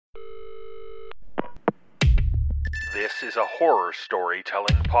This is a horror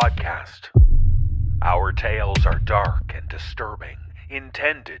storytelling podcast. Our tales are dark and disturbing,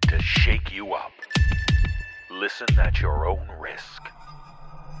 intended to shake you up. Listen at your own risk.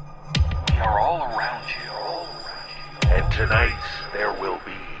 We are all around you. And tonight, there will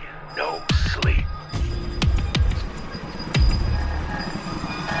be no sleep.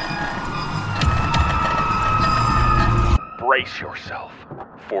 Brace yourself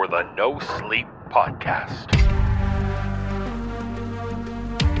for the No Sleep Podcast.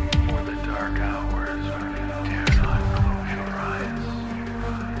 For the dark hours when you dare not close your eyes.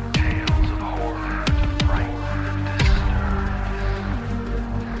 Tales of horror to frighten and disturb.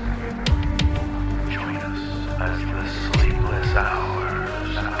 Join us as the sleepless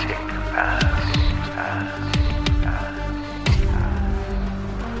hours tick past.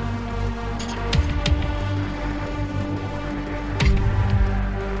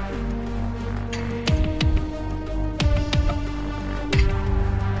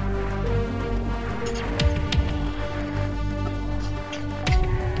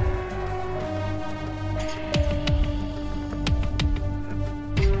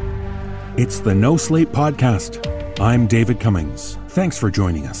 It's the No Sleep Podcast. I'm David Cummings. Thanks for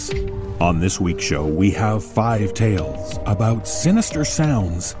joining us. On this week's show, we have 5 tales about sinister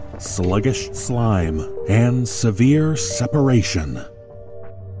sounds, sluggish slime, and severe separation.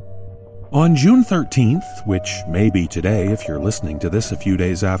 On June 13th, which may be today if you're listening to this a few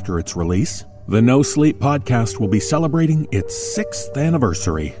days after its release, the No Sleep Podcast will be celebrating its 6th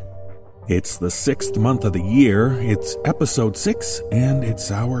anniversary. It's the 6th month of the year, it's episode 6, and it's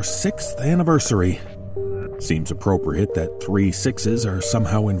our 6th anniversary. Seems appropriate that 3 6s are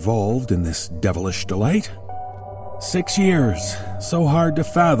somehow involved in this devilish delight. 6 years. So hard to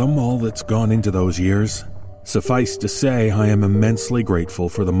fathom all that's gone into those years. Suffice to say, I am immensely grateful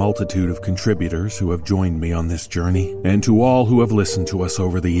for the multitude of contributors who have joined me on this journey, and to all who have listened to us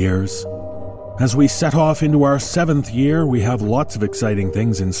over the years. As we set off into our 7th year, we have lots of exciting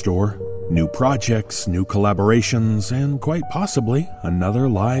things in store. New projects, new collaborations, and quite possibly another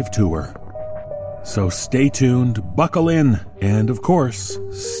live tour. So stay tuned, buckle in, and of course,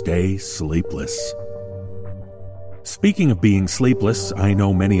 stay sleepless. Speaking of being sleepless, I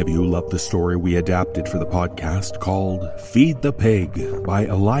know many of you love the story we adapted for the podcast called Feed the Pig by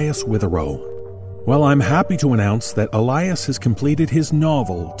Elias Witherow. Well, I'm happy to announce that Elias has completed his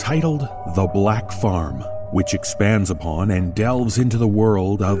novel titled The Black Farm, which expands upon and delves into the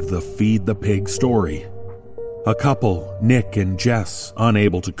world of the Feed the Pig story. A couple, Nick and Jess,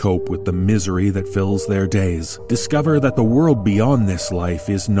 unable to cope with the misery that fills their days, discover that the world beyond this life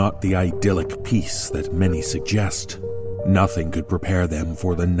is not the idyllic peace that many suggest. Nothing could prepare them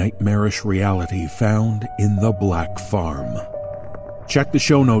for the nightmarish reality found in the Black Farm. Check the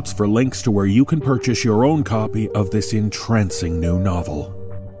show notes for links to where you can purchase your own copy of this entrancing new novel.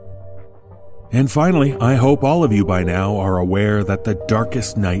 And finally, I hope all of you by now are aware that the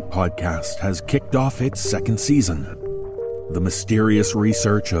Darkest Night podcast has kicked off its 2nd season. The mysterious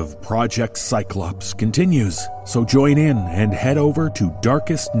research of Project Cyclops continues, so join in and head over to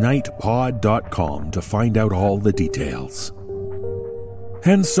darkestnightpod.com to find out all the details.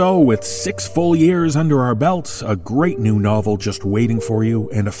 And so, with 6 full years under our belts, a great new novel just waiting for you,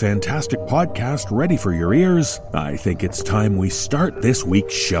 and a fantastic podcast ready for your ears, I think it's time we start this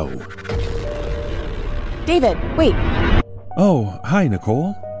week's show. David, wait. Oh, hi,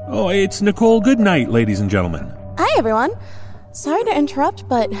 Nicole. Oh, it's Nicole Goodnight, ladies and gentlemen. Hi, everyone. Sorry to interrupt,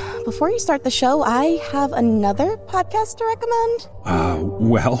 but before you start the show, I have another podcast to recommend.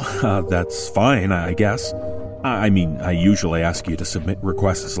 That's fine, I guess. I mean, I usually ask you to submit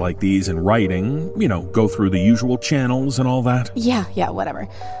requests like these in writing, go through the usual channels and all that. Yeah, whatever.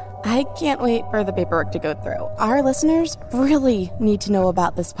 I can't wait for the paperwork to go through. Our listeners really need to know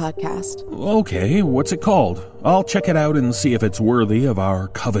about this podcast. Okay, what's it called? I'll check it out and see if it's worthy of our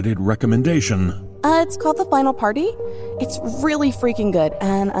coveted recommendation. It's called The Final Party. It's really freaking good,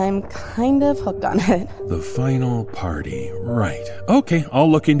 and I'm kind of hooked on it. The Final Party, right. Okay,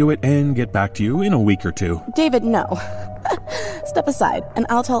 I'll look into it and get back to you in a week or 2. David, no. Step aside, and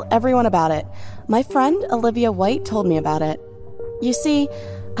I'll tell everyone about it. My friend Olivia White told me about it. You see,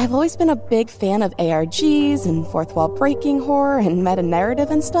 I've always been a big fan of ARGs and fourth wall breaking horror and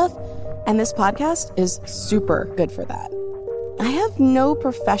meta-narrative and stuff, and this podcast is super good for that. I have no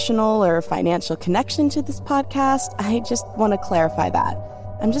professional or financial connection to this podcast. I just want to clarify that.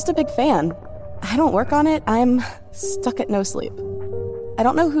 I'm just a big fan. I don't work on it. I'm stuck at NoSleep. I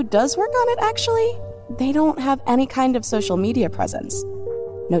don't know who does work on it, actually. They don't have any kind of social media presence.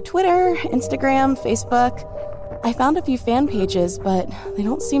 No Twitter, Instagram, Facebook. I found a few fan pages, but they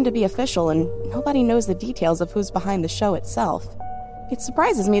don't seem to be official, and nobody knows the details of who's behind the show itself. It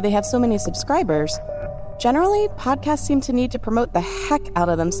surprises me they have so many subscribers. Generally, podcasts seem to need to promote the heck out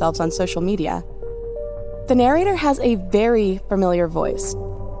of themselves on social media. The narrator has a very familiar voice.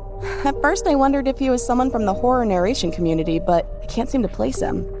 At first, I wondered if he was someone from the horror narration community, but I can't seem to place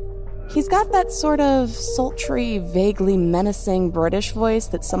him. He's got that sort of sultry, vaguely menacing British voice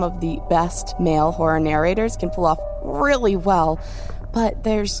that some of the best male horror narrators can pull off really well, but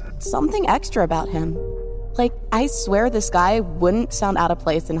there's something extra about him. Like, I swear this guy wouldn't sound out of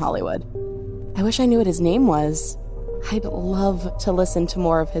place in Hollywood. I wish I knew what his name was. I'd love to listen to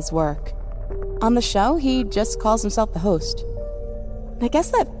more of his work. On the show, he just calls himself the host. I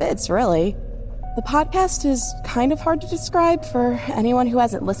guess that fits, really. The podcast is kind of hard to describe for anyone who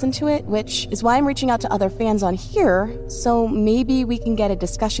hasn't listened to it, which is why I'm reaching out to other fans on here, so maybe we can get a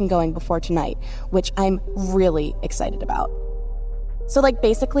discussion going before tonight, which I'm really excited about. So,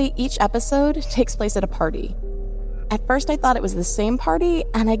 basically, each episode takes place at a party. At first, I thought it was the same party,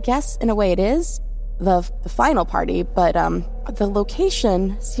 and I guess, in a way, it is the final party, but the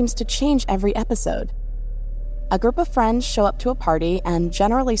location seems to change every episode. A group of friends show up to a party and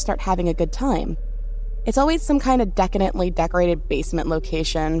generally start having a good time. It's always some kind of decadently decorated basement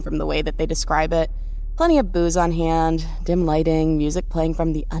location from the way that they describe it. Plenty of booze on hand, dim lighting, music playing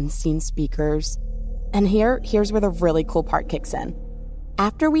from the unseen speakers. And here's where the really cool part kicks in.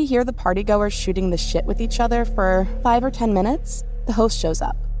 After we hear the partygoers shooting the shit with each other for 5 or 10 minutes, the host shows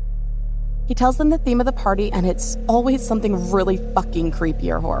up. He tells them the theme of the party, and it's always something really fucking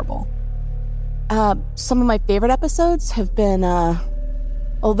creepy or horrible. Some of my favorite episodes have been,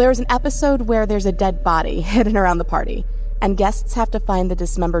 there's an episode where there's a dead body hidden around the party, and guests have to find the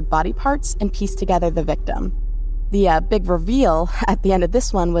dismembered body parts and piece together the victim. The big reveal at the end of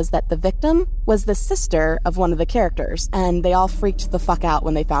this one was that the victim was the sister of one of the characters, and they all freaked the fuck out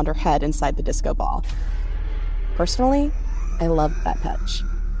when they found her head inside the disco ball. Personally, I loved that touch.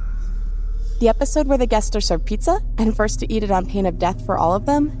 The episode where the guests are served pizza and forced to eat it on pain of death for all of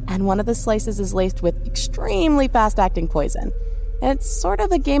them, and one of the slices is laced with extremely fast-acting poison. And it's sort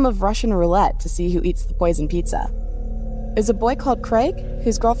of a game of Russian roulette to see who eats the poison pizza. There's a boy called Craig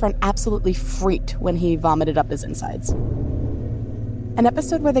whose girlfriend absolutely freaked when he vomited up his insides. An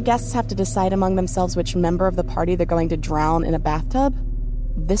episode where the guests have to decide among themselves which member of the party they're going to drown in a bathtub.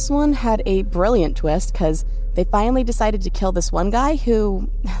 This one had a brilliant twist because they finally decided to kill this one guy who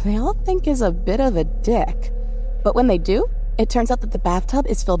they all think is a bit of a dick. But when they do, it turns out that the bathtub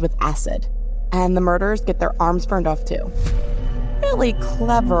is filled with acid, and the murderers get their arms burned off too. Really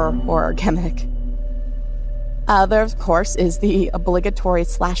clever horror gimmick. There, of course, is the obligatory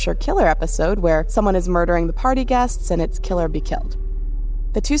slasher killer episode where someone is murdering the party guests and it's kill or be killed.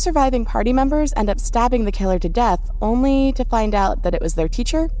 The 2 surviving party members end up stabbing the killer to death, only to find out that it was their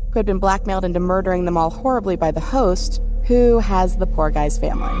teacher, who had been blackmailed into murdering them all horribly by the host, who has the poor guy's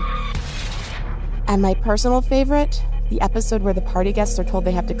family. And my personal favorite, the episode where the party guests are told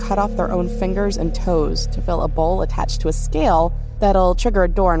they have to cut off their own fingers and toes to fill a bowl attached to a scale that'll trigger a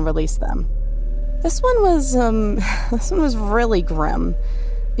door and release them. This one was really grim,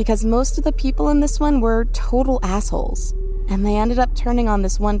 because most of the people in this one were total assholes. And they ended up turning on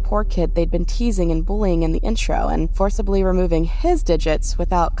this one poor kid they'd been teasing and bullying in the intro and forcibly removing his digits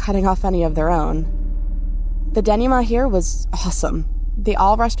without cutting off any of their own. The denouement here was awesome. They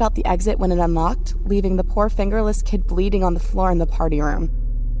all rushed out the exit when it unlocked, leaving the poor fingerless kid bleeding on the floor in the party room.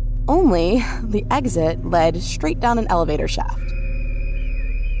 Only, the exit led straight down an elevator shaft.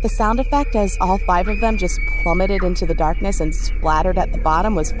 The sound effect as all 5 of them just plummeted into the darkness and splattered at the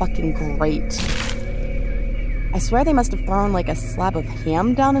bottom was fucking great. I swear they must have thrown a slab of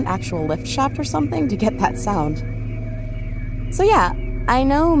ham down an actual lift shaft or something to get that sound. So yeah, I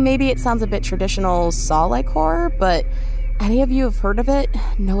know maybe it sounds a bit traditional Saw-like horror, but any of you have heard of it?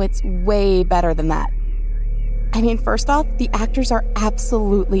 No, it's way better than that. I mean, first off, the actors are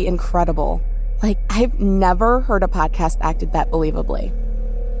absolutely incredible. I've never heard a podcast acted that believably.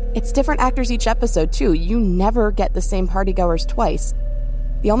 It's different actors each episode, too. You never get the same partygoers twice.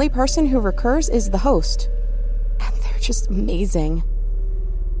 The only person who recurs is the host. And they're just amazing.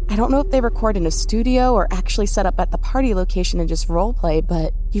 I don't know if they record in a studio or actually set up at the party location and just roleplay,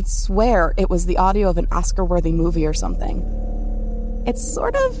 but you'd swear it was the audio of an Oscar-worthy movie or something. It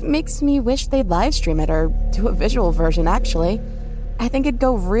sort of makes me wish they'd live stream it or do a visual version, actually. I think it'd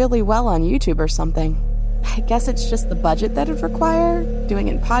go really well on YouTube or something. I guess it's just the budget that it'd require. Doing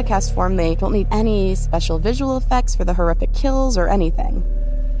it in podcast form, they don't need any special visual effects for the horrific kills or anything.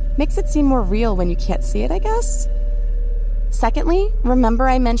 Makes it seem more real when you can't see it, I guess. Secondly, remember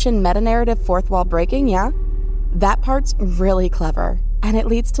I mentioned meta-narrative fourth wall breaking, yeah? That part's really clever, and it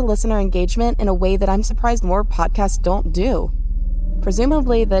leads to listener engagement in a way that I'm surprised more podcasts don't do.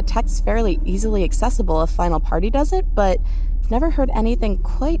 Presumably, the tech's fairly easily accessible if Final Party does it, but I've never heard anything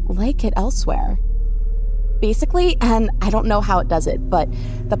quite like it elsewhere. Basically, and I don't know how it does it, but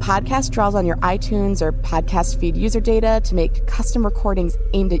the podcast draws on your iTunes or podcast feed user data to make custom recordings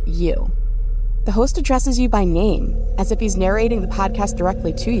aimed at you. The host addresses you by name, as if he's narrating the podcast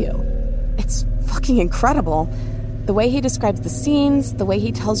directly to you. It's fucking incredible. The way he describes the scenes, the way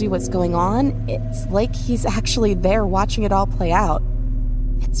he tells you what's going on, it's like he's actually there watching it all play out.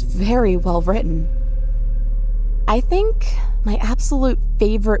 It's very well written. I think my absolute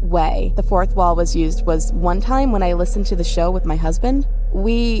favorite way the fourth wall was used was one time when I listened to the show with my husband.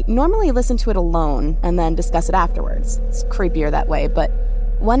 We normally listen to it alone and then discuss it afterwards. It's creepier that way, but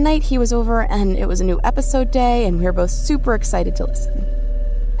one night he was over and it was a new episode day and we were both super excited to listen.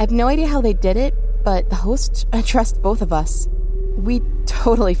 I have no idea how they did it, but the host addressed both of us. We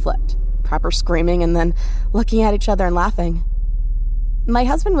totally flipped, proper screaming and then looking at each other and laughing. My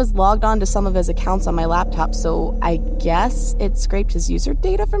husband was logged on to some of his accounts on my laptop, so I guess it scraped his user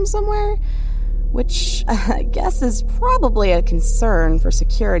data from somewhere, which I guess is probably a concern for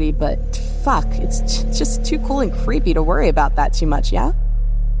security, but fuck, it's just too cool and creepy to worry about that too much, yeah?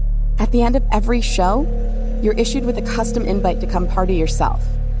 At the end of every show, you're issued with a custom invite to come party yourself.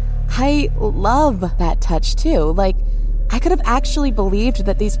 I love that touch too. Like, I could have actually believed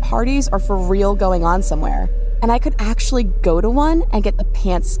that these parties are for real going on somewhere, and I could actually go to one and get the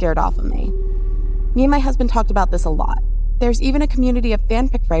pants scared off of me. Me and my husband talked about this a lot. There's even a community of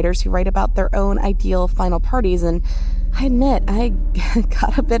fanfic writers who write about their own ideal final parties, and I admit, I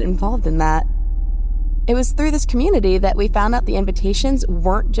got a bit involved in that. It was through this community that we found out the invitations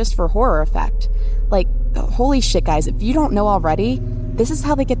weren't just for horror effect. Like, holy shit, guys, if you don't know already, this is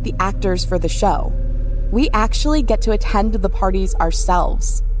how they get the actors for the show. We actually get to attend the parties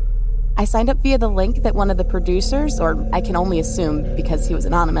ourselves. I signed up via the link that one of the producers, or I can only assume because he was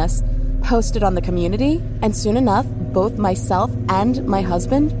anonymous, posted on the community, and soon enough, both myself and my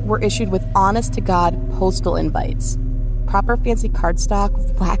husband were issued with honest-to-God postal invites. Proper fancy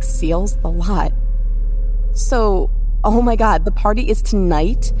cardstock, wax seals, the lot. So, oh my god, the party is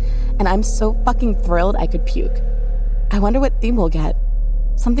tonight, and I'm so fucking thrilled I could puke. I wonder what theme we'll get.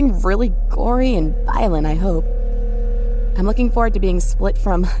 Something really gory and violent, I hope. I'm looking forward to being split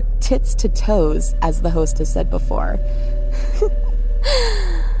from tits to toes, as the host has said before.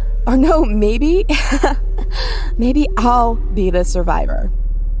 Or no, maybe... maybe I'll be the survivor.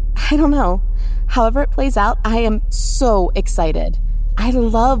 I don't know. However it plays out, I am so excited. I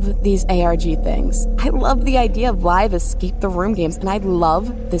love these ARG things. I love the idea of live escape the room games, and I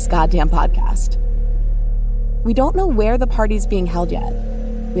love this goddamn podcast. We don't know where the party's being held yet.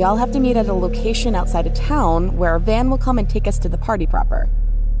 We all have to meet at a location outside of town where a van will come and take us to the party proper.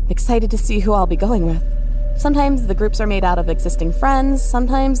 I'm excited to see who I'll be going with. Sometimes the groups are made out of existing friends,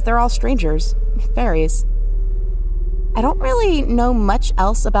 sometimes they're all strangers. It varies. I don't really know much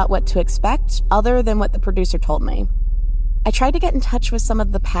else about what to expect other than what the producer told me. I tried to get in touch with some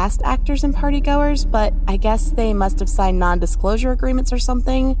of the past actors and partygoers, but I guess they must have signed non-disclosure agreements or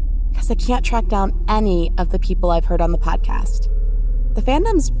something, because I can't track down any of the people I've heard on the podcast. The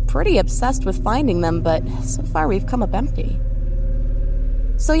fandom's pretty obsessed with finding them, but so far we've come up empty.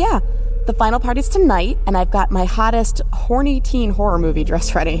 So yeah, the final party's tonight, and I've got my hottest horny teen horror movie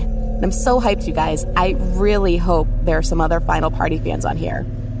dress ready. And I'm so hyped, you guys. I really hope there are some other final party fans on here.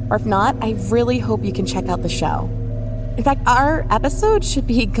 Or if not, I really hope you can check out the show. In fact, our episode should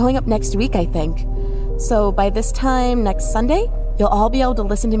be going up next week, I think. So by this time next Sunday, you'll all be able to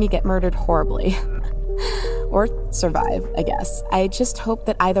listen to me get murdered horribly. Or survive, I guess. I just hope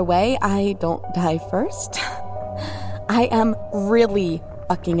that either way, I don't die first. I am really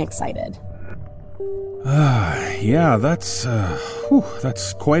fucking excited. Yeah, that's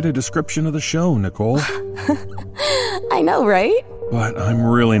quite a description of the show, Nicole. I know, right? But I'm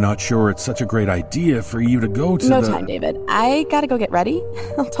really not sure it's such a great idea for you to go to No time, David. I gotta go get ready.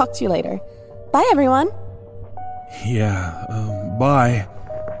 I'll talk to you later. Bye, everyone. Yeah, bye.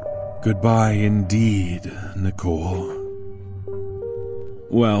 Goodbye indeed, Nicole.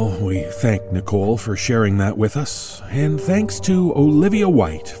 Well, we thank Nicole for sharing that with us, and thanks to Olivia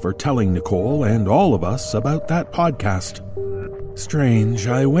White for telling Nicole and all of us about that podcast. Strange,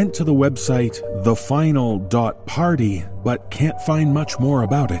 I went to the website thefinal.party, but can't find much more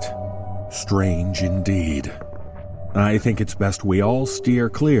about it. Strange indeed. I think it's best we all steer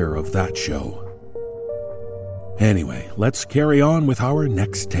clear of that show. Anyway, let's carry on with our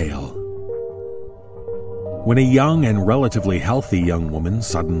next tale. When a young and relatively healthy young woman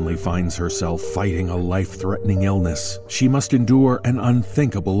suddenly finds herself fighting a life-threatening illness, she must endure an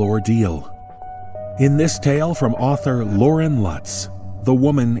unthinkable ordeal. In this tale from author Lauren Lutz, the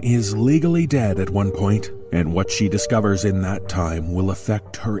woman is legally dead at one point, and what she discovers in that time will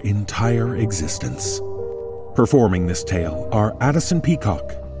affect her entire existence. Performing this tale are Addison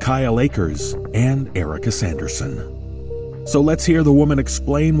Peacock, Kyle Akers, and Erica Sanderson. So let's hear the woman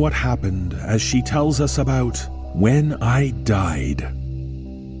explain what happened as she tells us about When I Died.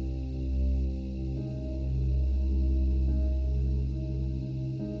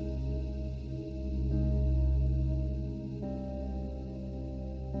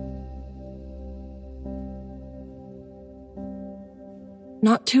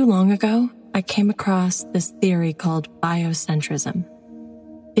 Not too long ago, I came across this theory called biocentrism.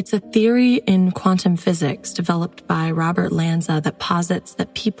 It's a theory in quantum physics developed by Robert Lanza that posits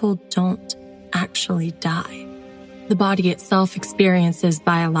that people don't actually die. The body itself experiences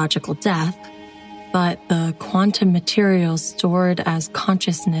biological death, but the quantum material stored as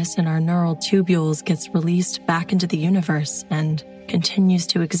consciousness in our neural tubules gets released back into the universe and continues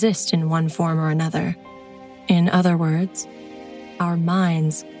to exist in one form or another. In other words, our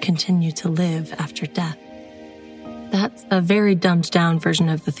minds continue to live after death. That's a very dumbed-down version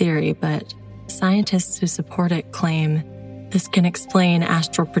of the theory, but scientists who support it claim this can explain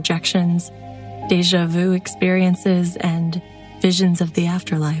astral projections, déjà vu experiences, and visions of the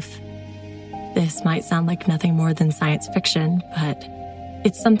afterlife. This might sound like nothing more than science fiction, but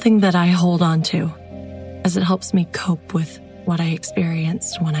it's something that I hold on to, as it helps me cope with what I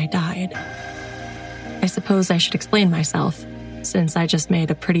experienced when I died. I suppose I should explain myself, since I just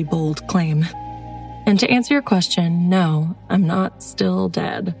made a pretty bold claim. And to answer your question, no, I'm not still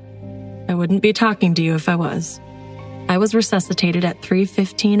dead. I wouldn't be talking to you if I was. I was resuscitated at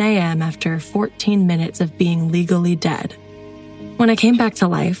 3:15 a.m. after 14 minutes of being legally dead. When I came back to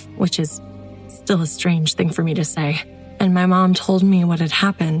life, which is still a strange thing for me to say, and my mom told me what had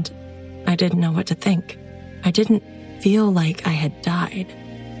happened, I didn't know what to think. I didn't feel like I had died.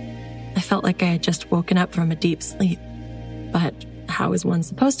 I felt like I had just woken up from a deep sleep. But how is one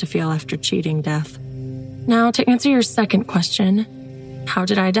supposed to feel after cheating death? Now, to answer your second question, how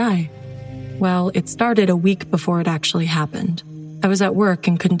did I die? Well, it started a week before it actually happened. I was at work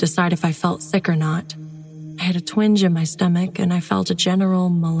and couldn't decide if I felt sick or not. I had a twinge in my stomach and I felt a general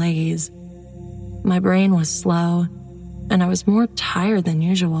malaise. My brain was slow, and I was more tired than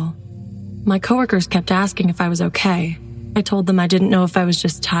usual. My coworkers kept asking if I was okay. I told them I didn't know if I was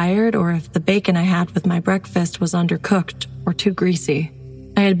just tired or if the bacon I had with my breakfast was undercooked or too greasy.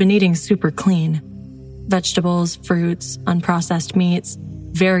 I had been eating super clean. Vegetables, fruits, unprocessed meats,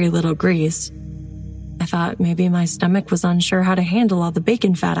 very little grease. I thought maybe my stomach was unsure how to handle all the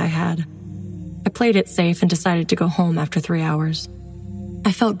bacon fat I had. I played it safe and decided to go home after 3 hours.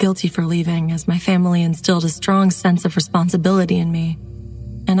 I felt guilty for leaving as my family instilled a strong sense of responsibility in me,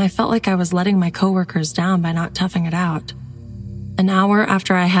 and I felt like I was letting my coworkers down by not toughing it out. An hour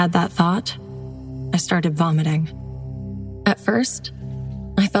after I had that thought, I started vomiting. At first,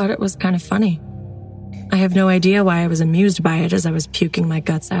 I thought it was kind of funny. I have no idea why I was amused by it as I was puking my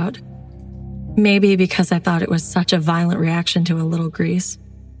guts out. Maybe because I thought it was such a violent reaction to a little grease.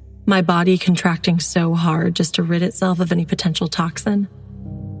 My body contracting so hard just to rid itself of any potential toxin.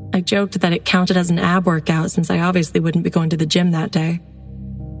 I joked that it counted as an ab workout since I obviously wouldn't be going to the gym that day.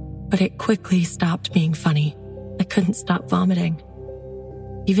 But it quickly stopped being funny. I couldn't stop vomiting.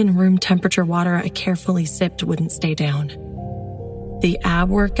 Even room temperature water I carefully sipped wouldn't stay down. The ab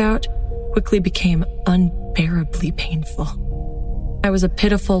workout quickly became unbearably painful. I was a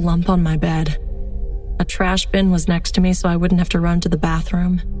pitiful lump on my bed. A trash bin was next to me so I wouldn't have to run to the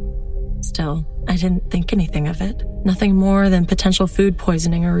bathroom. Still, I didn't think anything of it. Nothing more than potential food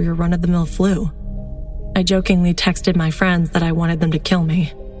poisoning or your run-of-the-mill flu. I jokingly texted my friends that I wanted them to kill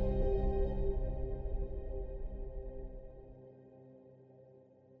me.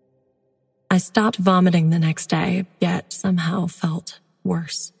 I stopped vomiting the next day, yet somehow felt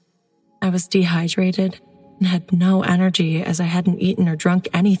worse. I was dehydrated and had no energy as I hadn't eaten or drunk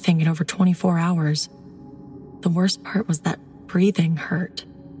anything in over 24 hours. The worst part was that breathing hurt.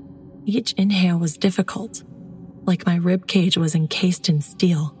 Each inhale was difficult, like my rib cage was encased in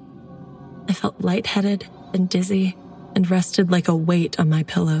steel. I felt lightheaded and dizzy and rested like a weight on my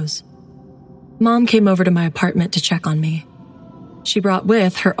pillows. Mom came over to my apartment to check on me. She brought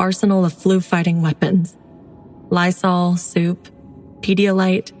with her arsenal of flu-fighting weapons: Lysol, soup,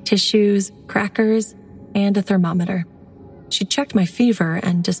 Pedialyte, tissues, crackers, and a thermometer. She checked my fever,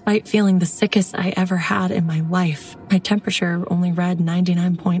 and despite feeling the sickest I ever had in my life, my temperature only read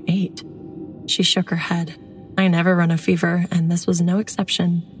 99.8. She shook her head. I never run a fever, and this was no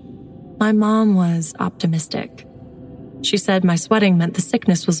exception. My mom was optimistic. She said my sweating meant the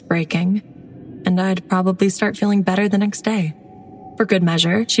sickness was breaking, and I'd probably start feeling better the next day. For good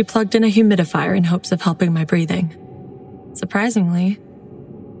measure, she plugged in a humidifier in hopes of helping my breathing. Surprisingly,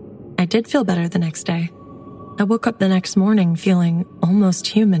 I did feel better the next day. I woke up the next morning feeling almost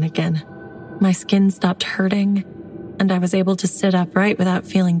human again. My skin stopped hurting, and I was able to sit upright without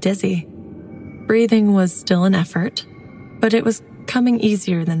feeling dizzy. Breathing was still an effort, but it was coming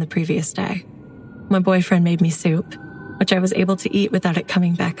easier than the previous day. My boyfriend made me soup, which I was able to eat without it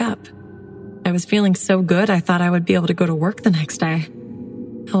coming back up. I was feeling so good I thought I would be able to go to work the next day.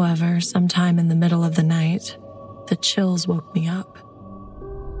 However, sometime in the middle of the night, the chills woke me up.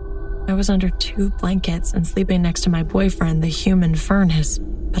 I was under 2 blankets and sleeping next to my boyfriend, the human furnace,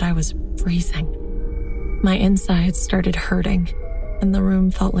 but I was freezing. My insides started hurting, and the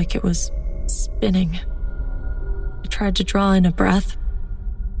room felt like it was spinning. I tried to draw in a breath,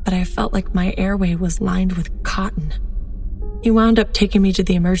 but I felt like my airway was lined with cotton. He wound up taking me to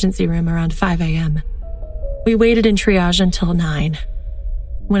the emergency room around 5 a.m. We waited in triage until 9.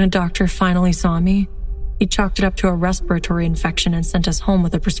 When a doctor finally saw me, he chalked it up to a respiratory infection and sent us home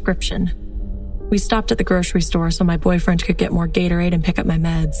with a prescription. We stopped at the grocery store so my boyfriend could get more Gatorade and pick up my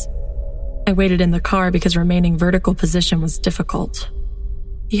meds. I waited in the car because remaining vertical position was difficult.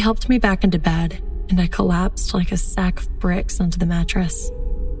 He helped me back into bed, and I collapsed like a sack of bricks onto the mattress.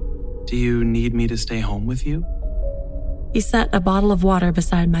 Do you need me to stay home with you? He set a bottle of water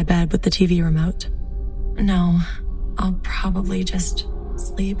beside my bed with the TV remote. No, I'll probably just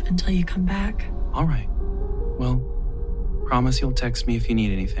sleep until you come back. All right. Well, promise you'll text me if you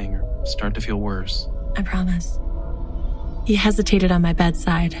need anything or start to feel worse. I promise. He hesitated on my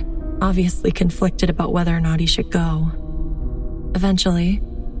bedside, obviously conflicted about whether or not he should go. Eventually,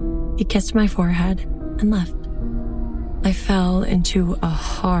 he kissed my forehead and left. I fell into a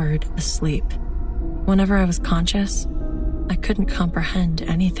hard sleep. Whenever I was conscious, I couldn't comprehend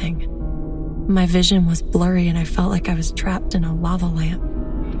anything. My vision was blurry and I felt like I was trapped in a lava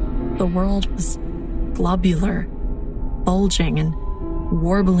lamp. The world was globular, bulging and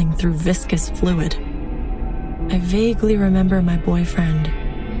warbling through viscous fluid. I vaguely remember my boyfriend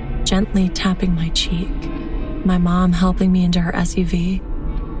gently tapping my cheek, my mom helping me into her SUV,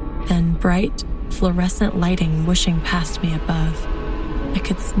 then bright, fluorescent lighting whooshing past me above. I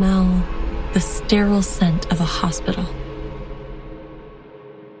could smell the sterile scent of a hospital.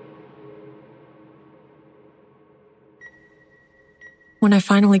 When I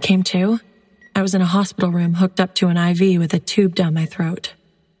finally came to, I was in a hospital room hooked up to an IV with a tube down my throat.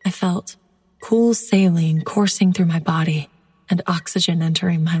 I felt cool saline coursing through my body and oxygen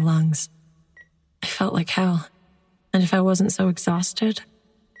entering my lungs. I felt like hell, and if I wasn't so exhausted,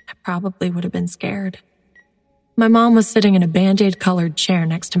 I probably would have been scared. My mom was sitting in a Band-Aid-colored chair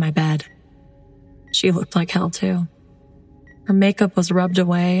next to my bed. She looked like hell too. Her makeup was rubbed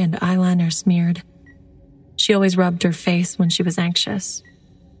away and eyeliner smeared. She always rubbed her face when she was anxious.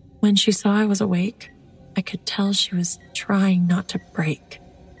 When she saw I was awake, I could tell she was trying not to break.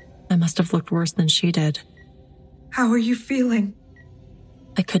 I must have looked worse than she did. How are you feeling?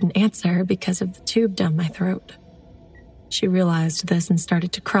 I couldn't answer because of the tube down my throat. She realized this and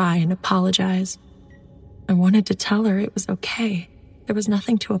started to cry and apologize. I wanted to tell her it was okay. There was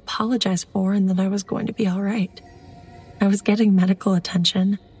nothing to apologize for and that I was going to be all right. I was getting medical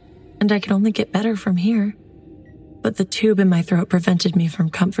attention, and I could only get better from here. But the tube in my throat prevented me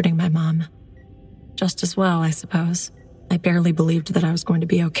from comforting my mom. Just as well, I suppose. I barely believed that I was going to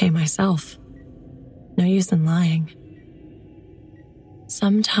be okay myself. No use in lying.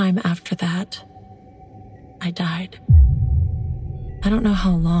 Sometime after that, I died. I don't know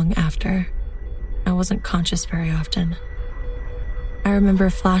how long after. I wasn't conscious very often. I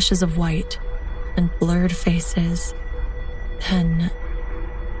remember flashes of white and blurred faces, then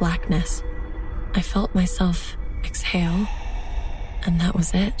blackness. I felt myself exhale, and that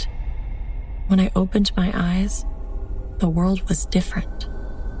was it. When I opened my eyes, the world was different.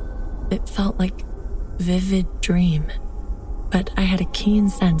 It felt like a vivid dream, but I had a keen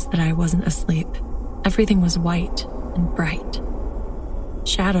sense that I wasn't asleep. Everything was white and bright.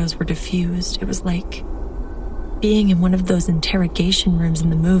 Shadows were diffused. It was like being in one of those interrogation rooms in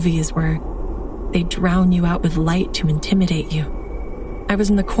the movies where they drown you out with light to intimidate you. I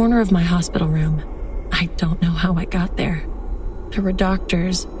was in the corner of my hospital room. I don't know how I got there. There were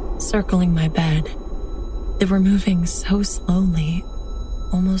doctors circling my bed. They were moving so slowly,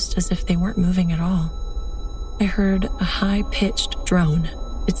 almost as if they weren't moving at all. I heard a high-pitched drone.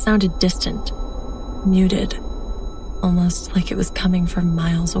 It sounded distant, muted, almost like it was coming from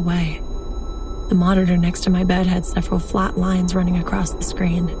miles away. The monitor next to my bed had several flat lines running across the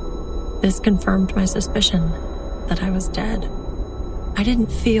screen. This confirmed my suspicion that I was dead. I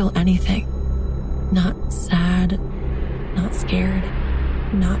didn't feel anything. Not sad, not scared,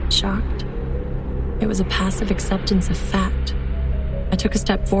 not shocked. It was a passive acceptance of fact. I took a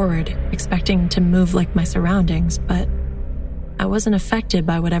step forward, expecting to move like my surroundings, but I wasn't affected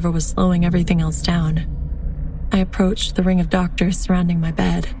by whatever was slowing everything else down. I approached the ring of doctors surrounding my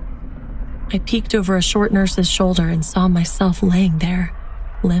bed. I peeked over a short nurse's shoulder and saw myself laying there,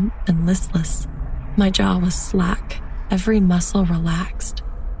 limp and listless. My jaw was slack, every muscle relaxed.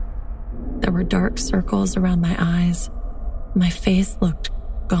 There were dark circles around my eyes. My face looked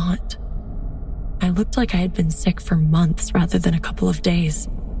gaunt. I looked like I had been sick for months rather than a couple of days.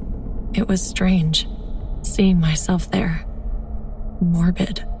 It was strange, seeing myself there.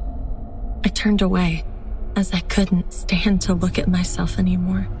 Morbid. I turned away, as I couldn't stand to look at myself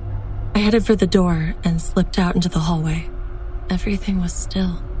anymore. I headed for the door and slipped out into the hallway. Everything was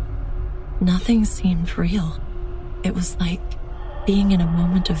still. Nothing seemed real. It was like being in a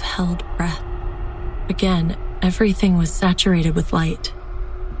moment of held breath. Again, everything was saturated with light.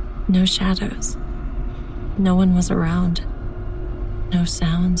 No shadows. No one was around. No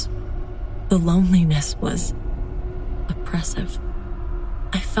sounds. The loneliness was oppressive.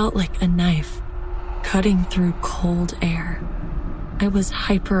 I felt like a knife cutting through cold air. I was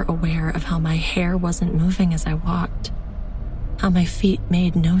hyper-aware of how my hair wasn't moving as I walked, how my feet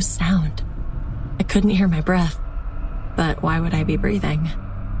made no sound. I couldn't hear my breath, but why would I be breathing?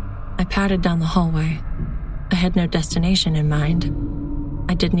 I padded down the hallway. I had no destination in mind.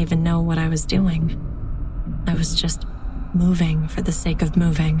 I didn't even know what I was doing. I was just moving for the sake of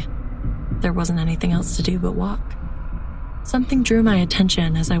moving. There wasn't anything else to do but walk. Something drew my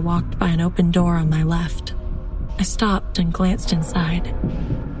attention as I walked by an open door on my left. I stopped and glanced inside.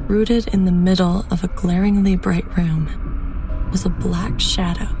 Rooted in the middle of a glaringly bright room was a black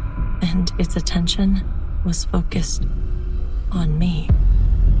shadow, and its attention was focused on me.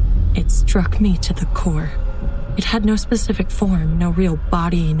 It struck me to the core. It had no specific form, no real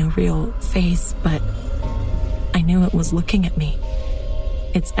body, no real face, but I knew it was looking at me.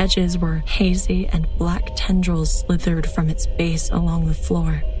 Its edges were hazy and black tendrils slithered from its base along the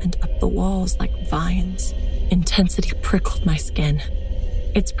floor and up the walls like vines. Intensity prickled my skin.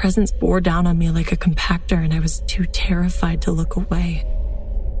 Its presence bore down on me like a compactor, and I was too terrified to look away.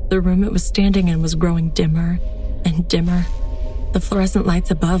 The room it was standing in was growing dimmer and dimmer. The fluorescent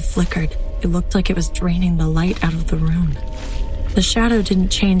lights above flickered. It looked like it was draining the light out of the room. The shadow didn't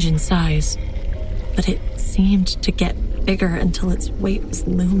change in size, but it seemed to get bigger until its weight was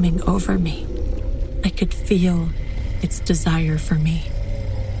looming over me. I could feel its desire for me.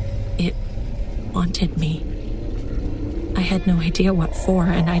 It wanted me. I had no idea what for,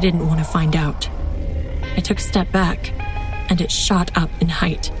 and I didn't want to find out. I took a step back, and it shot up in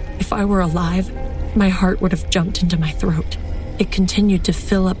height. If I were alive, my heart would have jumped into my throat. It continued to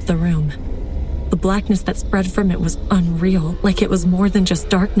fill up the room. The blackness that spread from it was unreal, like it was more than just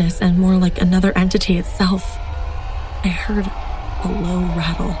darkness and more like another entity itself. I heard a low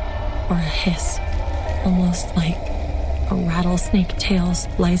rattle or a hiss, almost like a rattlesnake tail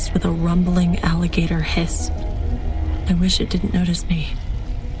spliced with a rumbling alligator hiss. I wish it didn't notice me,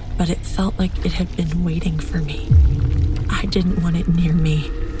 but it felt like it had been waiting for me. I didn't want it near me.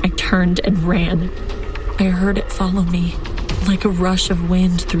 I turned and ran. I heard it follow me, like a rush of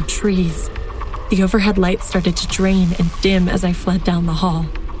wind through trees. The overhead lights started to drain and dim as I fled down the hall.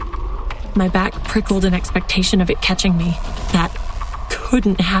 My back prickled in expectation of it catching me. That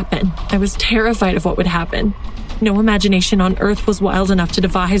couldn't happen. I was terrified of what would happen. No imagination on earth was wild enough to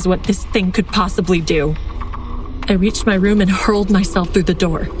devise what this thing could possibly do. I reached my room and hurled myself through the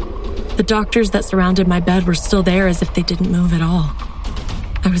door. The doctors that surrounded my bed were still there as if they didn't move at all.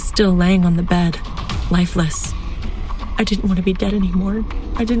 I was still laying on the bed, lifeless. I didn't want to be dead anymore.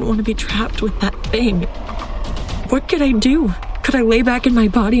 I didn't want to be trapped with that thing. What could I do? Could I lay back in my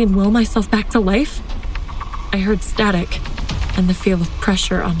body and will myself back to life? I heard static and the feel of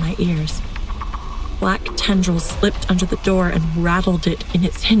pressure on my ears. Black tendrils slipped under the door and rattled it in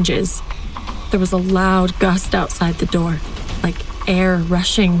its hinges. There was a loud gust outside the door, like air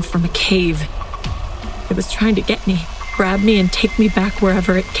rushing from a cave. It was trying to get me, grab me, and take me back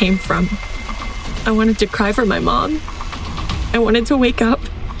wherever it came from. I wanted to cry for my mom. I wanted to wake up.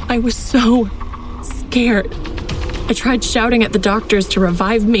 I was so scared. I tried shouting at the doctors to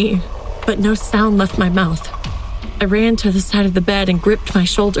revive me, but no sound left my mouth. I ran to the side of the bed and gripped my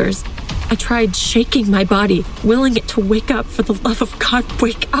shoulders. I tried shaking my body, willing it to wake up. For the love of God,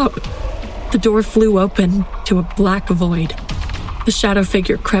 wake up! The door flew open to a black void. The shadow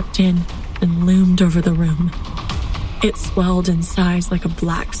figure crept in, and loomed over the room. It swelled in size like a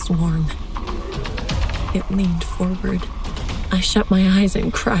black swarm. It leaned forward. I shut my eyes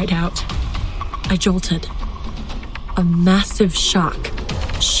and cried out. I jolted. A massive shock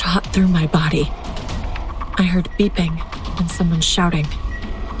shot through my body. I heard beeping and someone shouting.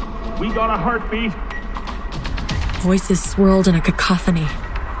 "We got a heartbeat!" Voices swirled in a cacophony.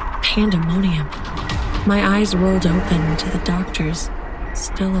 Pandemonium. My eyes rolled open to the doctors,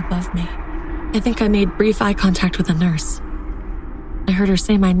 still above me. I think I made brief eye contact with a nurse. I heard her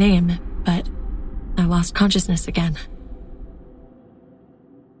say my name, but I lost consciousness again.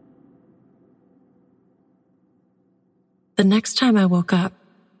 The next time I woke up,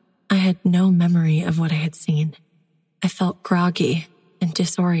 I had no memory of what I had seen. I felt groggy and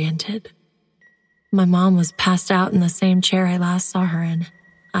disoriented. My mom was passed out in the same chair I last saw her in.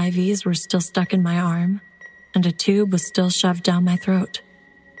 IVs were still stuck in my arm, and a tube was still shoved down my throat.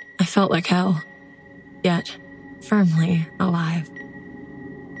 I felt like hell, yet firmly alive.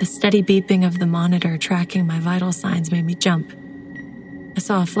 The steady beeping of the monitor tracking my vital signs made me jump. I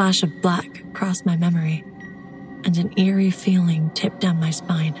saw a flash of black cross my memory, and an eerie feeling tipped down my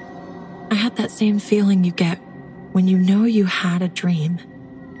spine. I had that same feeling you get when you know you had a dream.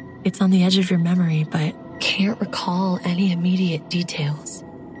 It's on the edge of your memory, but can't recall any immediate details.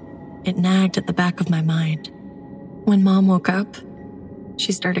 It nagged at the back of my mind. When Mom woke up,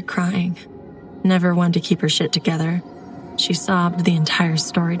 she started crying. Never one to keep her shit together. She sobbed the entire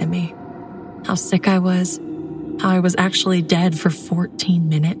story to me. How sick I was, how I was actually dead for 14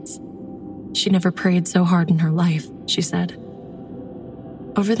 minutes. She never prayed so hard in her life, she said.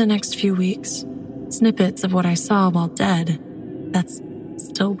 Over the next few weeks, snippets of what I saw while dead, that's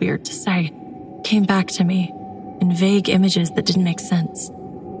still weird to say, came back to me in vague images that didn't make sense.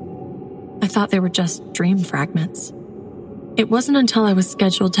 I thought they were just dream fragments. It wasn't until I was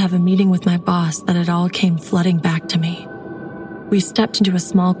scheduled to have a meeting with my boss that it all came flooding back to me. We stepped into a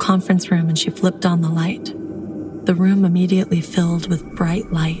small conference room and she flipped on the light. The room immediately filled with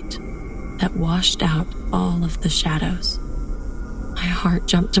bright light that washed out all of the shadows. My heart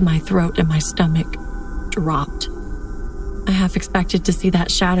jumped to my throat and my stomach dropped. I half expected to see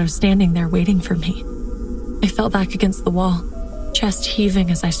that shadow standing there waiting for me. I fell back against the wall, chest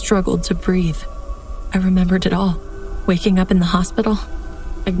heaving as I struggled to breathe. I remembered it all. Waking up in the hospital,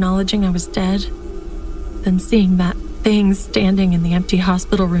 acknowledging I was dead, then seeing that thing standing in the empty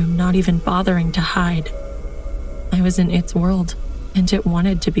hospital room, not even bothering to hide. I was in its world, and it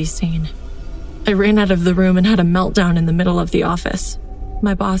wanted to be seen. I ran out of the room and had a meltdown in the middle of the office.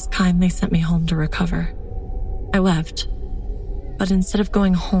 My boss kindly sent me home to recover. I left, but instead of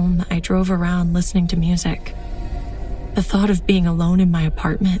going home, I drove around listening to music. The thought of being alone in my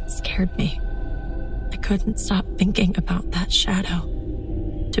apartment scared me. I couldn't stop thinking about that shadow.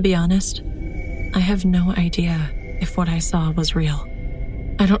 To be honest, I have no idea if what I saw was real.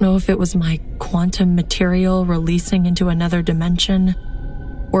 I don't know if it was my quantum material releasing into another dimension,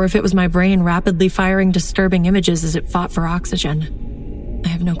 or if it was my brain rapidly firing disturbing images as it fought for oxygen. I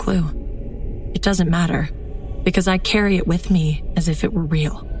have no clue. It doesn't matter, because I carry it with me as if it were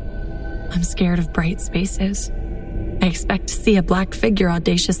real. I'm scared of bright spaces. I expect to see a black figure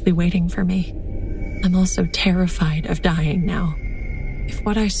audaciously waiting for me. I'm also terrified of dying now. If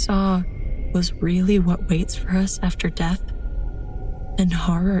what I saw was really what waits for us after death, then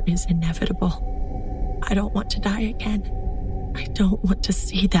horror is inevitable. I don't want to die again. I don't want to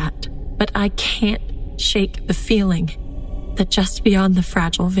see that, but I can't shake the feeling that just beyond the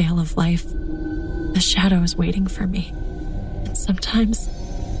fragile veil of life, the shadow is waiting for me. And sometimes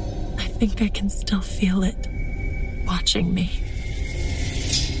I think I can still feel it watching me.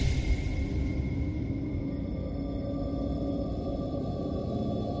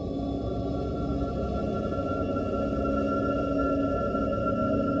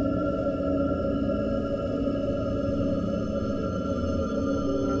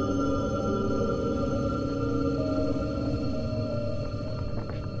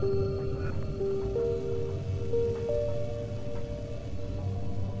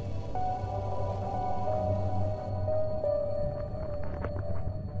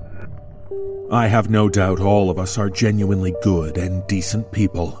 I have no doubt all of us are genuinely good and decent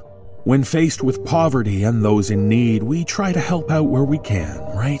people. When faced with poverty and those in need, we try to help out where we can,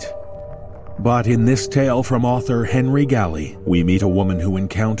 right? But in this tale from author Henry Galley, we meet a woman who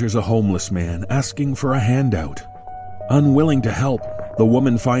encounters a homeless man asking for a handout. Unwilling to help, the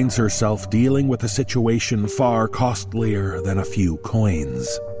woman finds herself dealing with a situation far costlier than a few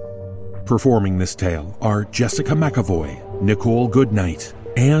coins. Performing this tale are Jessica McAvoy, Nicole Goodnight,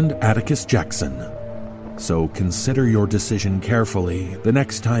 and Atticus Jackson. So consider your decision carefully the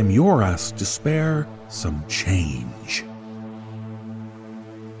next time you're asked to spare some change.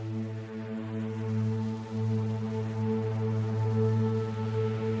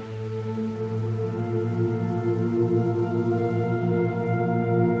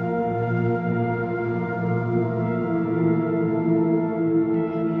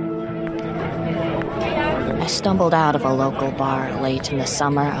 I stumbled out of a local bar late in the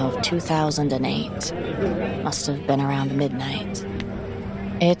summer of 2008. Must have been around midnight.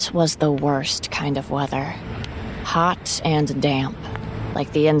 It was the worst kind of weather. Hot and damp,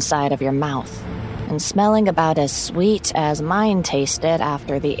 like the inside of your mouth, and smelling about as sweet as mine tasted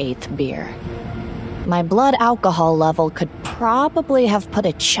after the 8th beer. My blood alcohol level could probably have put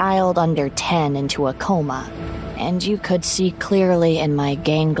a child under 10 into a coma, and you could see clearly in my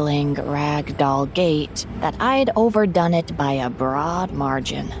gangling ragdoll gait that I'd overdone it by a broad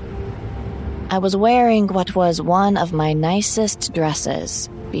margin. I was wearing what was one of my nicest dresses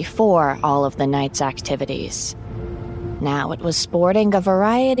before all of the night's activities. Now it was sporting a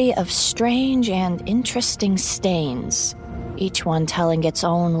variety of strange and interesting stains, each one telling its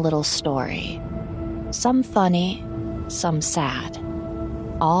own little story. Some funny, some sad,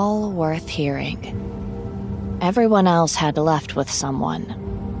 all worth hearing. Everyone else had left with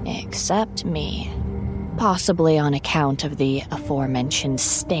someone, except me, possibly on account of the aforementioned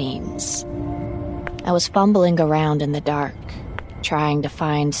stains. I was fumbling around in the dark, trying to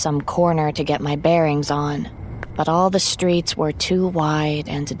find some corner to get my bearings on, but all the streets were too wide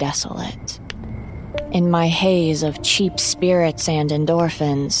and desolate. In my haze of cheap spirits and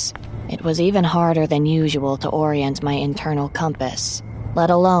endorphins, it was even harder than usual to orient my internal compass, let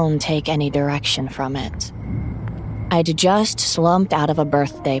alone take any direction from it. I'd just slumped out of a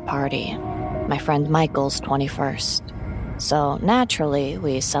birthday party, my friend Michael's 21st. So naturally,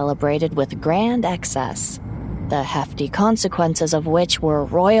 we celebrated with grand excess, the hefty consequences of which were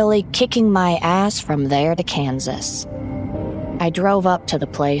royally kicking my ass from there to Kansas. I drove up to the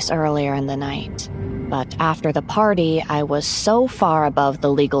place earlier in the night, but after the party, I was so far above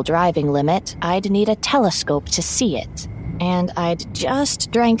the legal driving limit, I'd need a telescope to see it, and I'd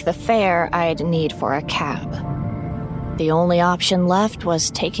just drank the fare I'd need for a cab. The only option left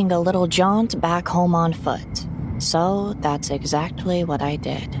was taking a little jaunt back home on foot, so that's exactly what I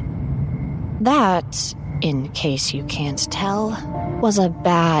did. That, in case you can't tell, was a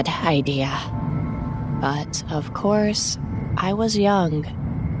bad idea. But, of course, I was young,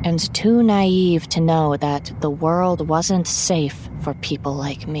 and too naive to know that the world wasn't safe for people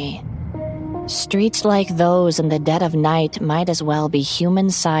like me. Streets like those in the dead of night might as well be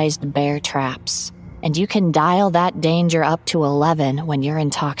human-sized bear traps, and you can dial that danger up to 11 when you're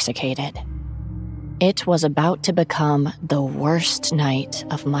intoxicated. It was about to become the worst night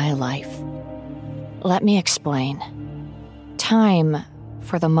of my life. Let me explain. Time,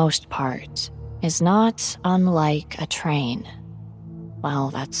 for the most part, is not unlike a train. Well,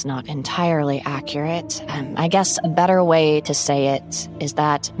 that's not entirely accurate. I guess a better way to say it is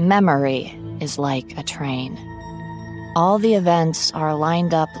that memory is like a train. All the events are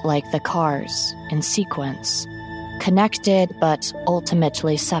lined up like the cars, in sequence, connected but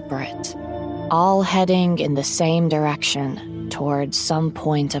ultimately separate, all heading in the same direction towards some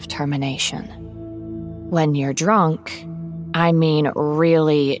point of termination. When you're drunk, I mean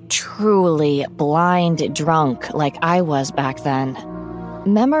really, truly blind drunk like I was back then,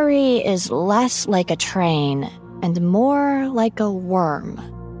 memory is less like a train and more like a worm.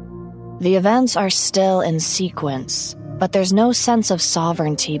 The events are still in sequence, but there's no sense of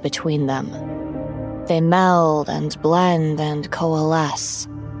sovereignty between them. They meld and blend and coalesce,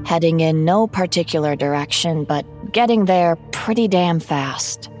 heading in no particular direction, but getting there pretty damn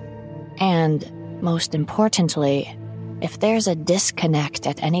fast. And, most importantly, if there's a disconnect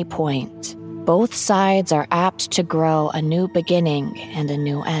at any point, both sides are apt to grow a new beginning and a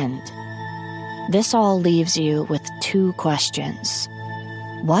new end. This all leaves you with two questions.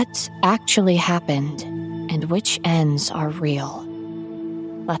 What actually happened, and which ends are real?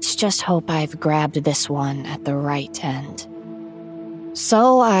 Let's just hope I've grabbed this one at the right end.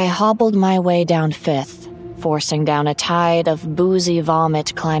 So I hobbled my way down 5th, forcing down a tide of boozy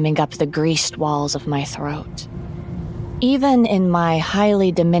vomit climbing up the greased walls of my throat. Even in my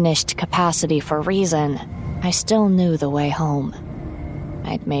highly diminished capacity for reason, I still knew the way home.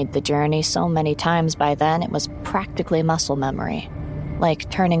 I'd made the journey so many times by then it was practically muscle memory,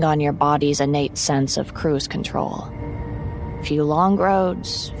 like turning on your body's innate sense of cruise control. Few long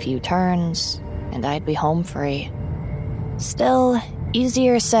roads, few turns, and I'd be home free. Still,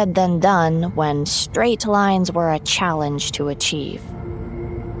 easier said than done when straight lines were a challenge to achieve.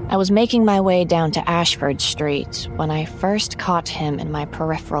 I was making my way down to Ashford Street when I first caught him in my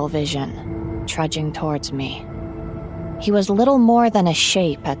peripheral vision, trudging towards me. He was little more than a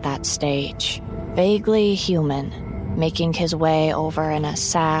shape at that stage, vaguely human, making his way over in a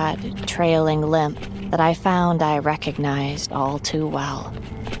sad, trailing limp that I found I recognized all too well.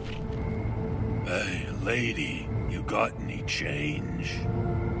 Hey, lady, you got any change?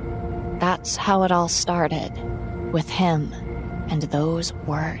 That's how it all started, with him and those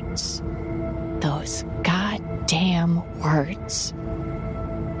words. Those goddamn words.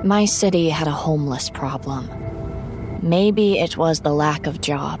 My city had a homeless problem. Maybe it was the lack of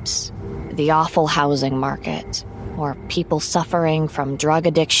jobs, the awful housing market, or people suffering from drug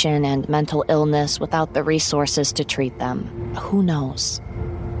addiction and mental illness without the resources to treat them. Who knows?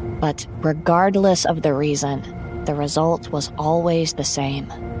 But regardless of the reason, the result was always the same.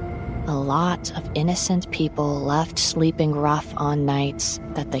 A lot of innocent people left sleeping rough on nights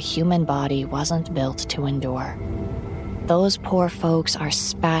that the human body wasn't built to endure. Those poor folks are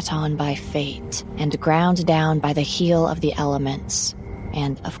spat on by fate and ground down by the heel of the elements.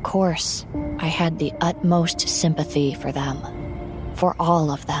 And, of course, I had the utmost sympathy for them. For all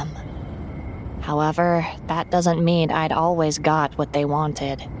of them. However, that doesn't mean I'd always got what they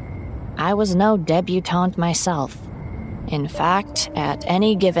wanted. I was no debutante myself. In fact, at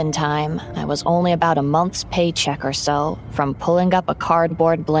any given time, I was only about a month's paycheck or so from pulling up a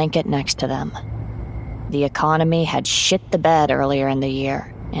cardboard blanket next to them. The economy had shit the bed earlier in the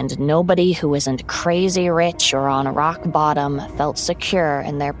year, and nobody who isn't crazy rich or on rock bottom felt secure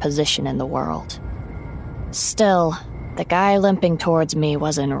in their position in the world. Still, the guy limping towards me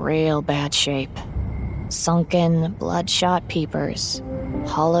was in real bad shape. Sunken, bloodshot peepers,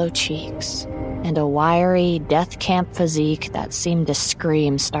 hollow cheeks, and a wiry death camp physique that seemed to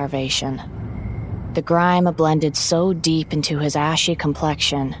scream starvation. The grime blended so deep into his ashy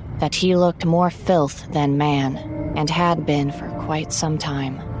complexion that he looked more filth than man, and had been for quite some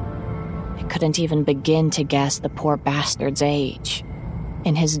time. I couldn't even begin to guess the poor bastard's age.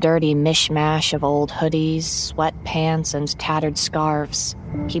 In his dirty mishmash of old hoodies, sweatpants, and tattered scarves,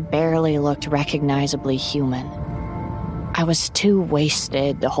 he barely looked recognizably human. I was too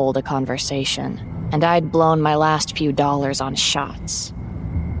wasted to hold a conversation, and I'd blown my last few dollars on shots.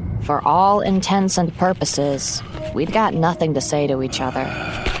 For all intents and purposes, we'd got nothing to say to each other,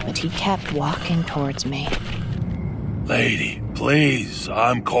 but he kept walking towards me. Lady, please,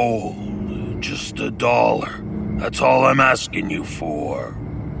 I'm cold. Just $1. That's all I'm asking you for.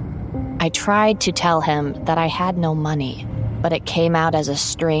 I tried to tell him that I had no money, but it came out as a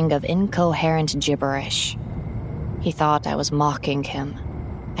string of incoherent gibberish. He thought I was mocking him.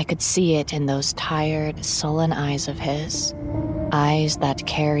 I could see it in those tired, sullen eyes of his. Eyes that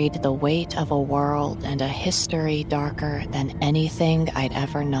carried the weight of a world and a history darker than anything I'd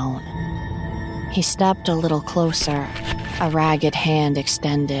ever known. He stepped a little closer, a ragged hand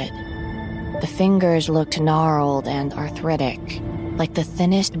extended. The fingers looked gnarled and arthritic, like the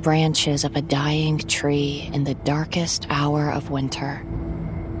thinnest branches of a dying tree in the darkest hour of winter.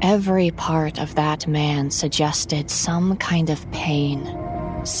 Every part of that man suggested some kind of pain,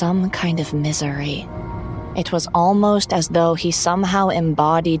 some kind of misery. It was almost as though he somehow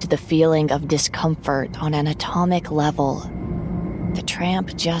embodied the feeling of discomfort on an atomic level. The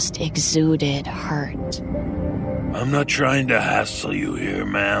tramp just exuded hurt. I'm not trying to hassle you here,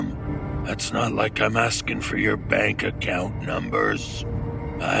 ma'am. It's not like I'm asking for your bank account numbers.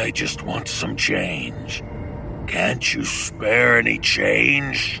 I just want some change. Can't you spare any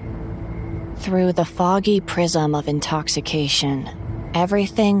change? Through the foggy prism of intoxication,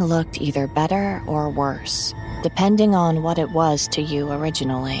 everything looked either better or worse, depending on what it was to you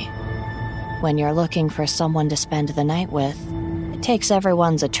originally. When you're looking for someone to spend the night with, it takes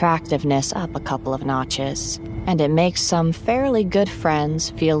everyone's attractiveness up a couple of notches, and it makes some fairly good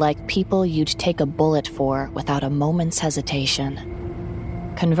friends feel like people you'd take a bullet for without a moment's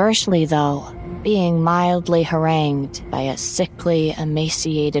hesitation. Conversely, though, being mildly harangued by a sickly,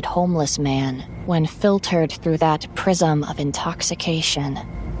 emaciated homeless man when filtered through that prism of intoxication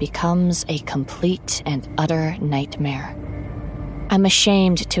becomes a complete and utter nightmare. I'm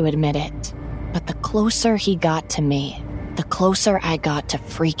ashamed to admit it, but the closer he got to me, the closer I got to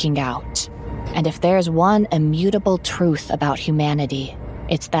freaking out. And if there's one immutable truth about humanity,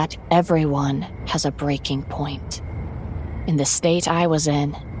 it's that everyone has a breaking point. In the state I was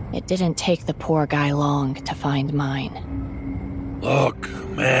in, it didn't take the poor guy long to find mine. Look,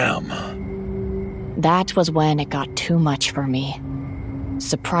 ma'am. That was when it got too much for me.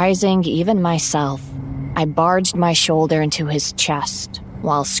 Surprising even myself, I barged my shoulder into his chest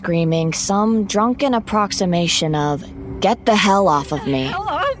while screaming some drunken approximation of, "Get the hell off of me." Hell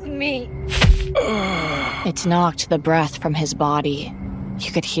on with me. It knocked the breath from his body.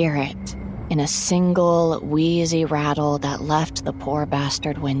 You could hear it, in a single, wheezy rattle that left the poor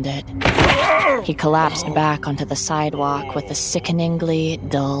bastard winded. He collapsed back onto the sidewalk with a sickeningly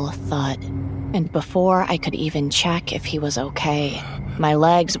dull thud. And before I could even check if he was okay, my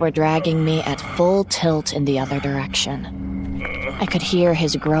legs were dragging me at full tilt in the other direction. I could hear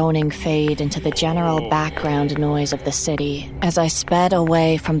his groaning fade into the general background noise of the city as I sped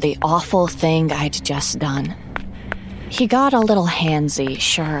away from the awful thing I'd just done. He got a little handsy,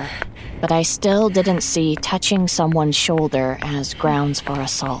 sure, but I still didn't see touching someone's shoulder as grounds for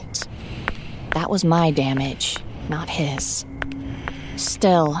assault. That was my damage, not his.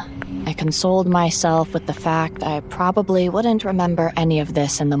 Still, I consoled myself with the fact I probably wouldn't remember any of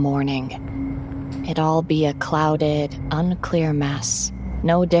this in the morning. It'd all be a clouded, unclear mess,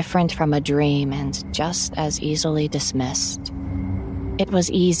 no different from a dream and just as easily dismissed. It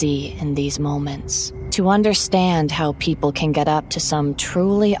was easy in these moments to understand how people can get up to some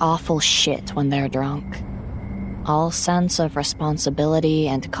truly awful shit when they're drunk. All sense of responsibility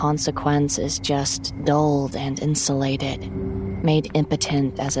and consequence is just dulled and insulated, made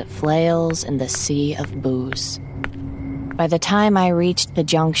impotent as it flails in the sea of booze. By the time I reached the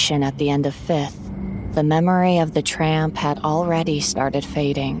junction at the end of 5th, the memory of the tramp had already started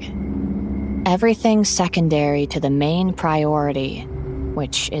fading. Everything secondary to the main priority,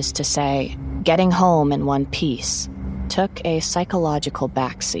 which is to say, getting home in one piece, took a psychological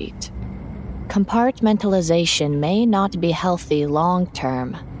backseat. Compartmentalization may not be healthy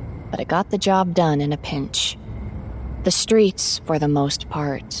long-term, but it got the job done in a pinch. The streets, for the most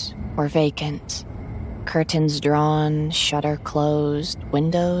part, were vacant. Curtains drawn, shutter closed,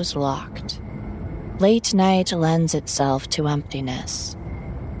 windows locked. Late night lends itself to emptiness.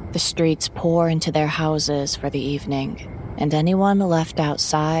 The streets pour into their houses for the evening, and anyone left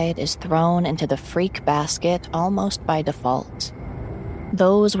outside is thrown into the freak basket almost by default.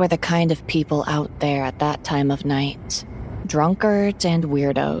 Those were the kind of people out there at that time of night, drunkards and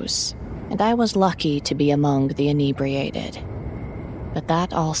weirdos, and I was lucky to be among the inebriated. But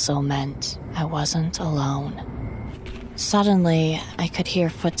that also meant I wasn't alone. Suddenly, I could hear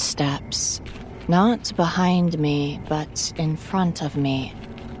footsteps. Not behind me, but in front of me.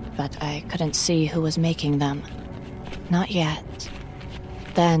 But I couldn't see who was making them. Not yet.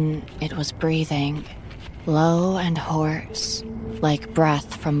 Then it was breathing, low and hoarse, like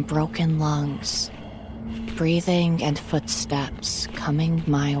breath from broken lungs. Breathing and footsteps coming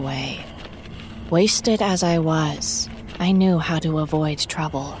my way. Wasted as I was, I knew how to avoid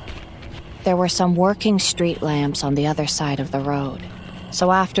trouble. There were some working street lamps on the other side of the road. So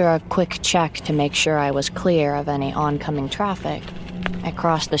after a quick check to make sure I was clear of any oncoming traffic, I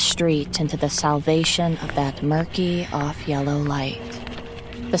crossed the street into the salvation of that murky, off-yellow light.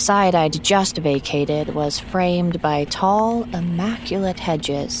 The side I'd just vacated was framed by tall, immaculate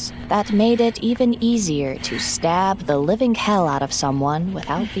hedges that made it even easier to stab the living hell out of someone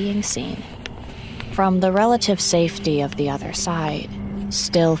without being seen. From the relative safety of the other side,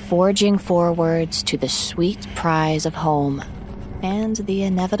 still forging forwards to the sweet prize of home, and the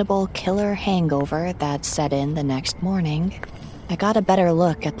inevitable killer hangover that set in the next morning, I got a better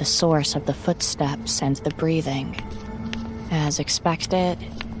look at the source of the footsteps and the breathing. As expected,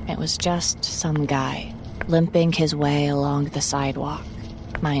 it was just some guy, limping his way along the sidewalk,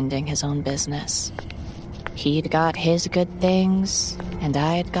 minding his own business. He'd got his good things, and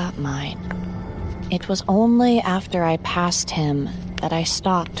I'd got mine. It was only after I passed him that I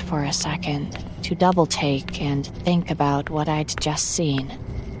stopped for a second to double-take and think about what I'd just seen.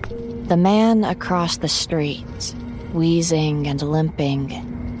 The man across the street, wheezing and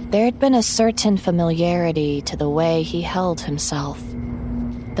limping, there'd been a certain familiarity to the way he held himself.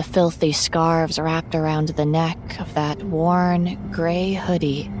 The filthy scarves wrapped around the neck of that worn, gray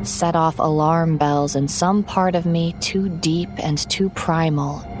hoodie set off alarm bells in some part of me too deep and too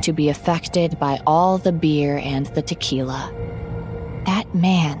primal to be affected by all the beer and the tequila. That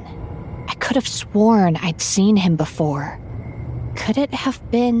man, I could have sworn I'd seen him before. Could it have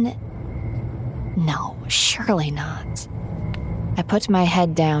been? No, surely not. I put my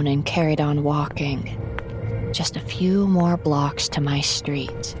head down and carried on walking. Just a few more blocks to my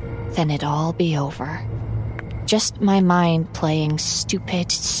street, then it'd all be over. Just my mind playing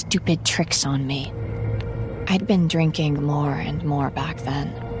stupid tricks on me. I'd been drinking more and more back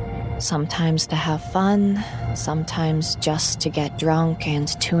then. Sometimes to have fun, sometimes just to get drunk and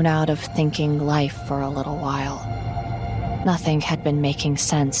tune out of thinking life for a little while. Nothing had been making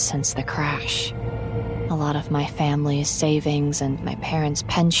sense since the crash. A lot of my family's savings and my parents'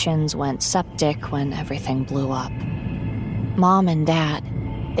 pensions went septic when everything blew up. Mom and Dad,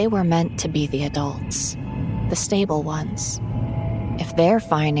 They were meant to be the adults, the stable ones. If their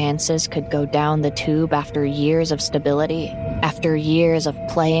finances could go down the tube after years of stability, after years of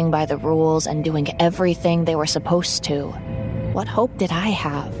playing by the rules and doing everything they were supposed to, what hope did I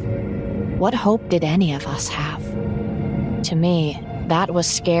have? What hope did any of us have? To me, that was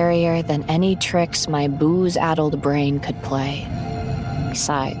scarier than any tricks my booze-addled brain could play.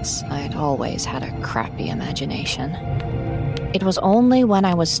 Besides, I'd always had a crappy imagination. It was only when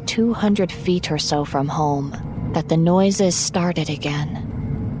I was 200 feet or so from home that the noises started again.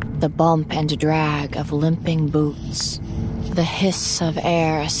 The bump and drag of limping boots, the hiss of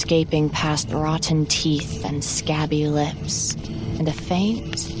air escaping past rotten teeth and scabby lips, and a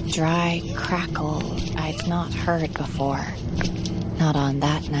faint, dry crackle I'd not heard before. Not on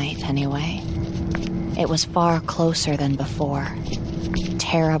that night, anyway. It was far closer than before.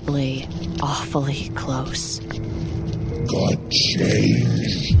 Terribly, awfully close. God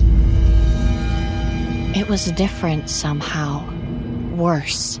changed. It was different somehow.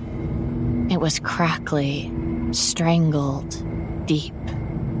 Worse. It was crackly, strangled, deep.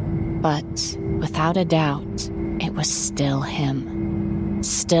 But, without a doubt, it was still him.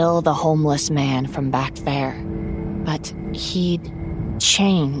 Still the homeless man from back there. But he'd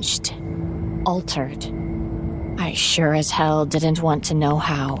changed. Altered. I sure as hell didn't want to know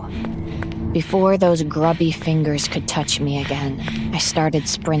how. Before those grubby fingers could touch me again, I started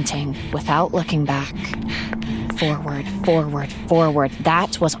sprinting without looking back. Forward, forward, forward.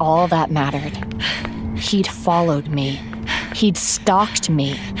 That was all that mattered. He'd followed me. He'd stalked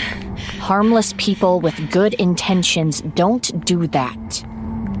me. Harmless people with good intentions don't do that.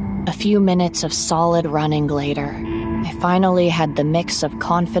 A few minutes of solid running later, I finally had the mix of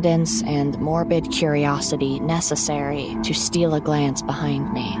confidence and morbid curiosity necessary to steal a glance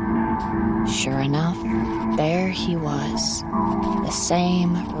behind me. Sure enough, there he was. The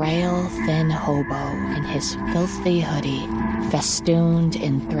same rail-thin hobo in his filthy hoodie, festooned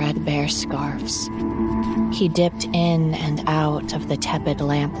in threadbare scarves. He dipped in and out of the tepid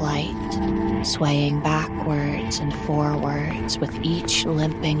lamplight, swaying backwards and forwards with each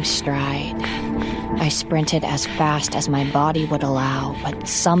limping stride. I sprinted as fast as my body would allow, but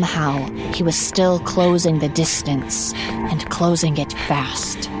somehow he was still closing the distance, and closing it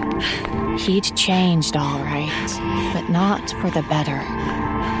fast. He'd changed all right, but not for the better.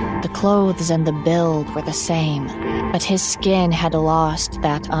 The clothes and the build were the same, but his skin had lost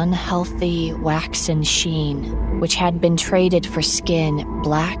that unhealthy waxen sheen, which had been traded for skin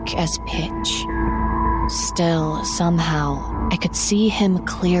black as pitch. Still, somehow, I could see him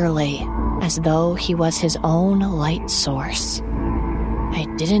clearly, as though he was his own light source. I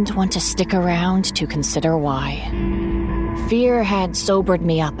didn't want to stick around to consider why. Fear had sobered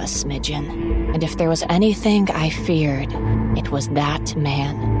me up a smidgen, and if there was anything I feared, it was that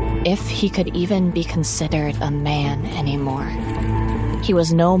man, if he could even be considered a man anymore. He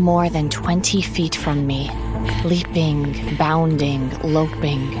was no more than 20 feet from me, leaping, bounding,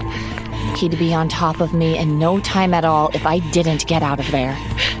 loping. He'd be on top of me in no time at all if I didn't get out of there.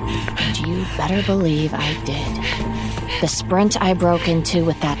 And you better believe I did. The sprint I broke into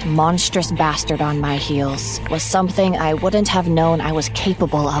with that monstrous bastard on my heels was something I wouldn't have known I was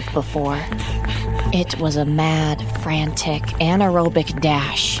capable of before. It was a mad, frantic, anaerobic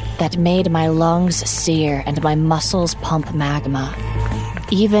dash that made my lungs sear and my muscles pump magma.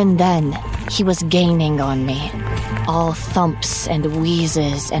 Even then, he was gaining on me. All thumps and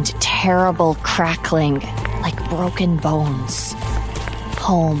wheezes and terrible crackling like broken bones.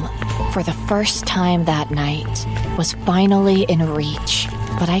 Home, for the first time that night, was finally in reach,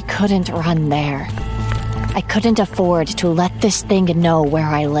 but I couldn't run there. I couldn't afford to let this thing know where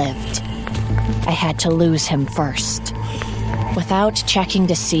I lived. I had to lose him first. Without checking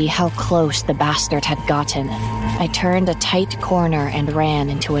to see how close the bastard had gotten, I turned a tight corner and ran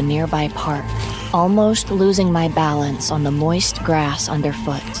into a nearby park, almost losing my balance on the moist grass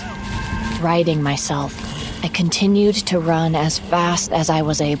underfoot. Righting myself, I continued to run as fast as I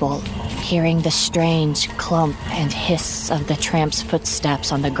was able, hearing the strange clump and hiss of the tramp's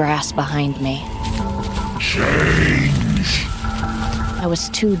footsteps on the grass behind me. Change! I was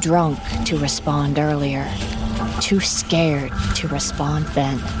too drunk to respond earlier, too scared to respond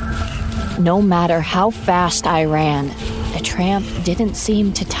then. No matter how fast I ran, the tramp didn't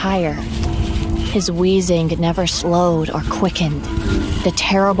seem to tire. His wheezing never slowed or quickened. The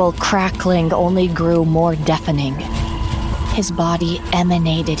terrible crackling only grew more deafening. His body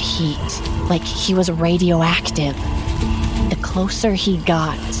emanated heat, like he was radioactive. The closer he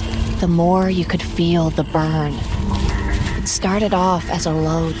got, the more you could feel the burn. It started off as a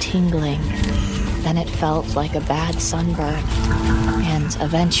low tingling, then it felt like a bad sunburn. And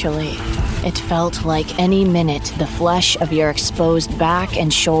eventually, it felt like any minute the flesh of your exposed back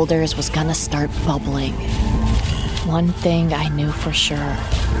and shoulders was gonna start bubbling. One thing I knew for sure,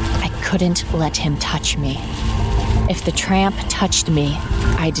 I couldn't let him touch me. If the tramp touched me,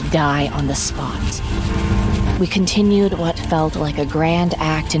 I'd die on the spot. We continued what felt like a grand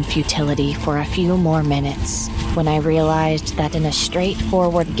act in futility for a few more minutes, when I realized that in a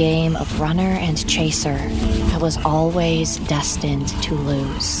straightforward game of runner and chaser, I was always destined to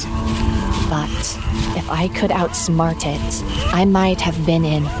lose. But if I could outsmart it, I might have been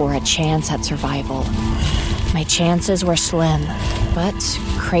in for a chance at survival. My chances were slim, but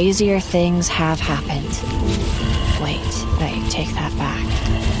crazier things have happened. Wait, I take that back.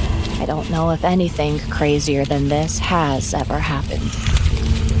 I don't know if anything crazier than this has ever happened.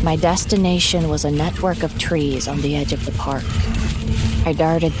 My destination was a network of trees on the edge of the park. I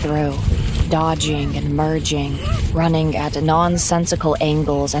darted through, dodging and merging, running at nonsensical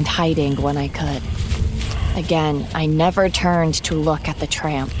angles and hiding when I could. Again, I never turned to look at the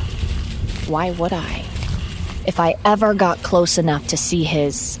tramp. Why would I? If I ever got close enough to see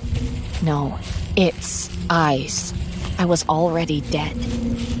its eyes, I was already dead.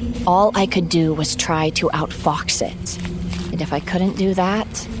 All I could do was try to outfox it. And if I couldn't do that,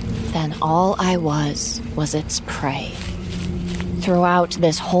 then all I was its prey. Throughout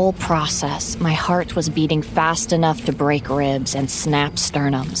this whole process, my heart was beating fast enough to break ribs and snap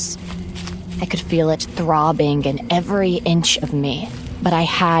sternums. I could feel it throbbing in every inch of me, but I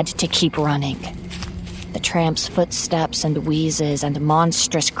had to keep running. The tramp's footsteps and wheezes and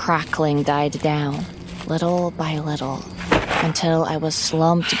monstrous crackling died down, little by little, until I was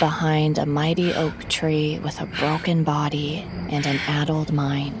slumped behind a mighty oak tree with a broken body and an addled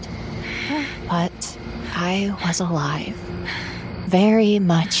mind. But I was alive. Very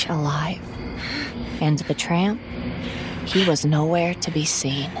much alive. And the tramp, he was nowhere to be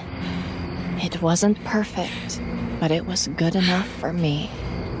seen. It wasn't perfect, but it was good enough for me.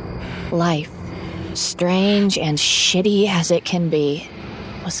 Life, strange and shitty as it can be,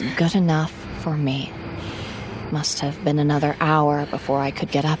 was good enough for me. Must have been another hour before I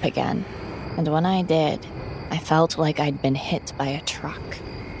could get up again, and when I did, I felt like I'd been hit by a truck.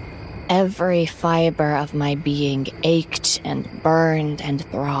 Every fiber of my being ached and burned and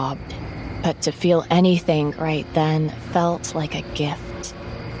throbbed, but to feel anything right then felt like a gift.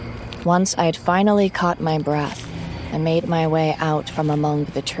 Once I'd finally caught my breath, I made my way out from among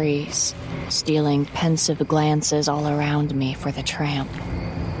the trees, stealing pensive glances all around me for the tramp.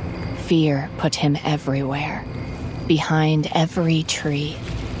 Fear put him everywhere. Behind every tree,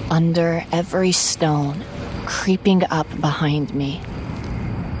 under every stone, creeping up behind me.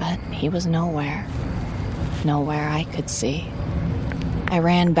 But he was nowhere. Nowhere I could see. I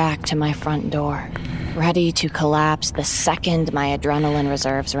ran back to my front door, ready to collapse the second my adrenaline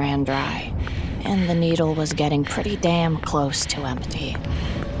reserves ran dry, and the needle was getting pretty damn close to empty.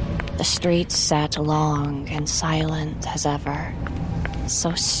 The streets sat long and silent as ever.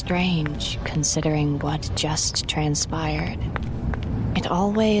 So strange, considering what just transpired. It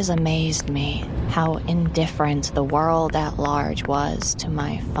always amazed me how indifferent the world at large was to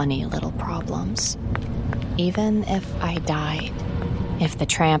my funny little problems. Even if I died, if the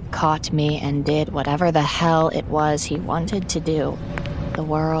tramp caught me and did whatever the hell it was he wanted to do, the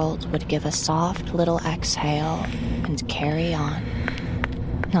world would give a soft little exhale and carry on.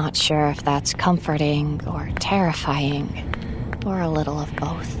 Not sure if that's comforting or terrifying, or a little of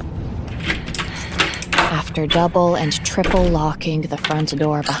both. After double and triple locking the front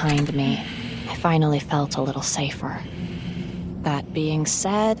door behind me, I finally felt a little safer. That being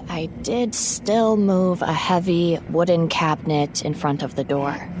said, I did still move a heavy wooden cabinet in front of the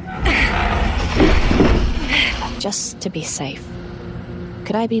door. Just to be safe.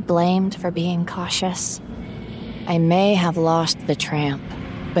 Could I be blamed for being cautious? I may have lost the tramp,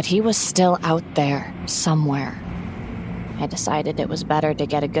 but he was still out there, somewhere. I decided it was better to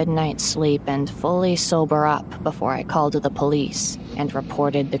get a good night's sleep and fully sober up before I called the police and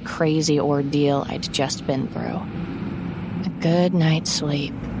reported the crazy ordeal I'd just been through. A good night's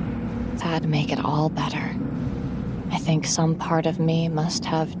sleep. That'd make it all better. I think some part of me must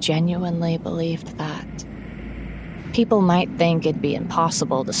have genuinely believed that. People might think it'd be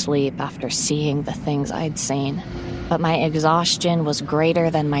impossible to sleep after seeing the things I'd seen, but my exhaustion was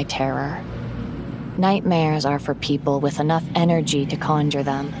greater than my terror. Nightmares are for people with enough energy to conjure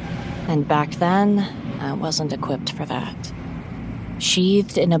them, and back then, I wasn't equipped for that.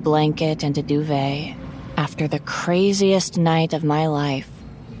 Sheathed in a blanket and a duvet, after the craziest night of my life,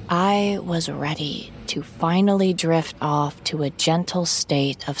 I was ready to finally drift off to a gentle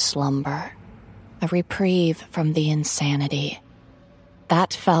state of slumber. A reprieve from the insanity.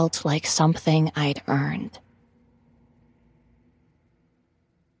 That felt like something I'd earned.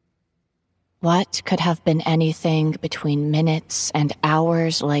 What could have been anything between minutes and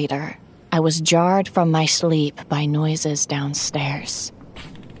hours later, I was jarred from my sleep by noises downstairs.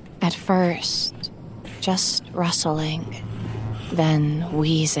 At first, just rustling, then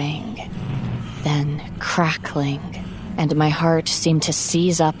wheezing, then crackling, and my heart seemed to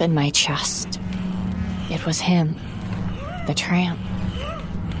seize up in my chest. It was him, the tramp.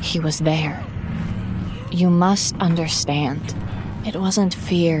 He was there. You must understand, it wasn't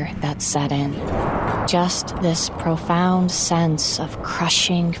fear that set in, just this profound sense of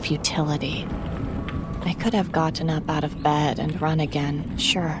crushing futility. I could have gotten up out of bed and run again,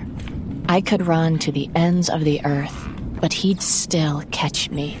 sure. I could run to the ends of the earth, but he'd still catch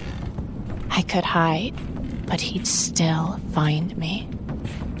me. I could hide, but he'd still find me.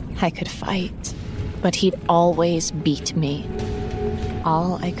 I could fight, but he'd always beat me.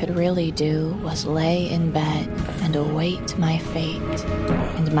 All I could really do was lay in bed and await my fate,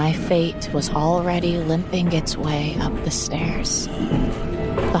 and my fate was already limping its way up the stairs.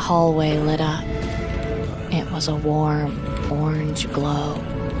 The hallway lit up. It was a warm, orange glow,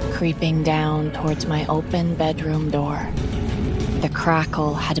 creeping down towards my open bedroom door. The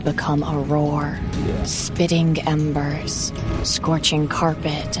crackle had become a roar, spitting embers, scorching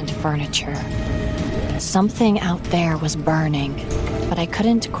carpet and furniture. Something out there was burning, but I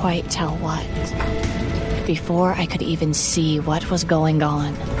couldn't quite tell what. Before I could even see what was going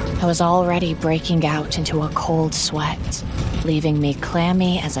on, I was already breaking out into a cold sweat, leaving me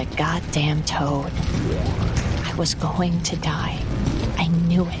clammy as a goddamn toad. I was going to die. I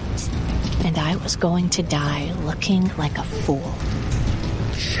knew it. And I was going to die looking like a fool.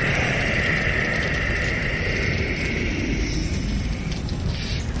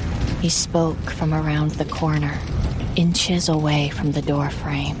 He spoke from around the corner, inches away from the door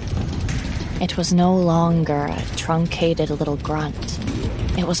frame. It was no longer a truncated little grunt.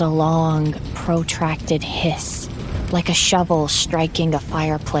 It was a long, protracted hiss, like a shovel striking a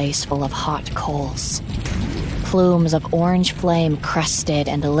fireplace full of hot coals. Plumes of orange flame crested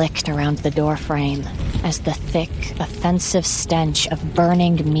and licked around the doorframe as the thick, offensive stench of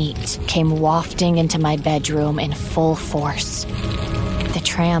burning meat came wafting into my bedroom in full force. The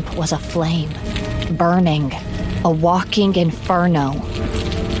tramp was aflame, burning, a walking inferno.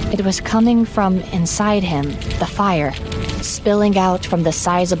 It was coming from inside him, the fire, spilling out from the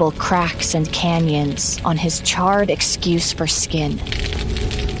sizable cracks and canyons on his charred excuse for skin.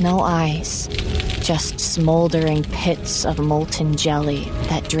 No eyes, just smoldering pits of molten jelly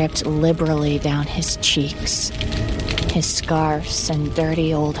that dripped liberally down his cheeks. His scarves and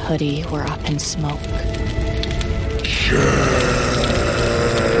dirty old hoodie were up in smoke.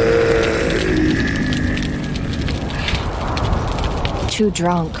 Too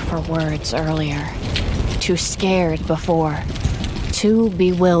drunk for words earlier, too scared before, too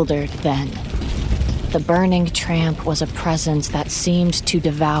bewildered then. The burning tramp was a presence that seemed to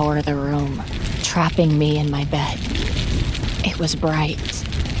devour the room, trapping me in my bed. It was bright,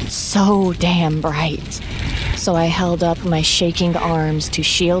 so damn bright, so I held up my shaking arms to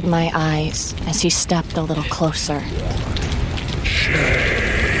shield my eyes as he stepped a little closer.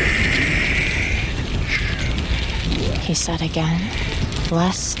 He said again,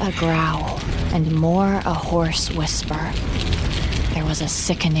 less a growl and more a hoarse whisper. There was a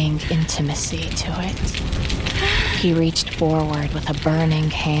sickening intimacy to it. He reached forward with a burning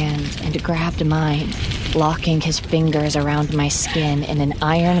hand and grabbed mine, locking his fingers around my skin in an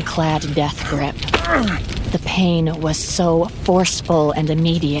ironclad death grip. The pain was so forceful and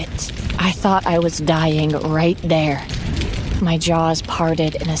immediate. I thought I was dying right there. My jaws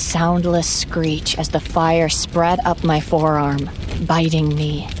parted in a soundless screech as the fire spread up my forearm, biting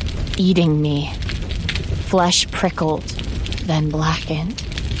me, eating me. Flesh prickled, then blackened,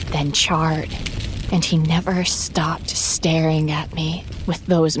 then charred, and he never stopped staring at me with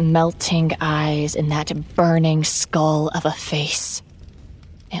those melting eyes in that burning skull of a face.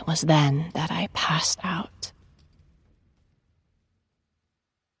 It was then that I passed out.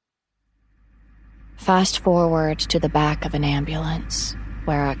 Fast forward to the back of an ambulance,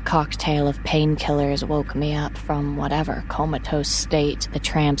 where a cocktail of painkillers woke me up from whatever comatose state the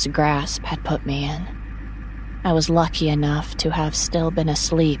tramp's grasp had put me in. I was lucky enough to have still been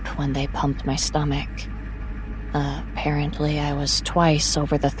asleep when they pumped my stomach. Apparently, I was twice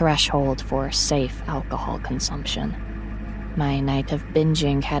over the threshold for safe alcohol consumption. My night of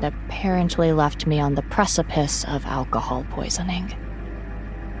binging had apparently left me on the precipice of alcohol poisoning.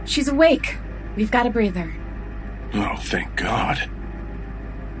 She's awake. We've got a breather. Oh, thank God.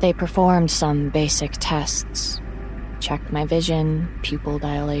 They performed some basic tests, checked my vision, pupil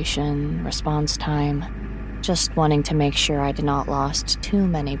dilation, response time, just wanting to make sure I'd not lost too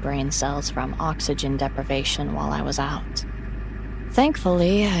many brain cells from oxygen deprivation while I was out.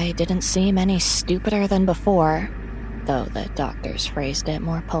 Thankfully, I didn't seem any stupider than before, though the doctors phrased it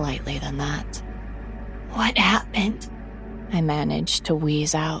more politely than that. "What happened?" I managed to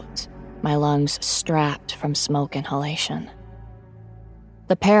wheeze out, my lungs strapped from smoke inhalation.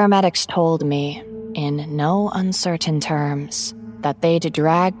 The paramedics told me, in no uncertain terms, that they'd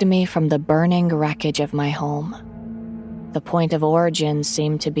dragged me from the burning wreckage of my home. The point of origin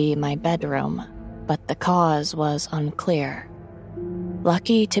seemed to be my bedroom, but the cause was unclear.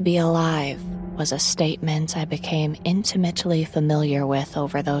 Lucky to be alive was a statement I became intimately familiar with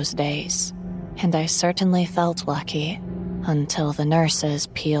over those days, and I certainly felt lucky until the nurses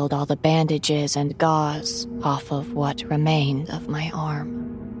peeled all the bandages and gauze off of what remained of my arm.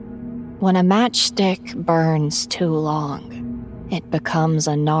 When a matchstick burns too long, it becomes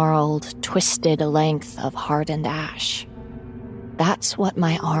a gnarled, twisted length of hardened ash. That's what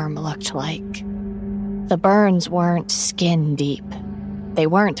my arm looked like. The burns weren't skin deep. They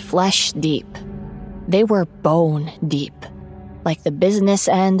weren't flesh deep. They were bone deep, like the business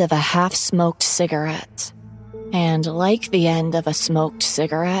end of a half-smoked cigarette. And like the end of a smoked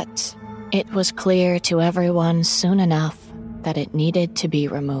cigarette, it was clear to everyone soon enough that it needed to be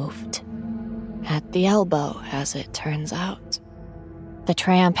removed. At the elbow, as it turns out. The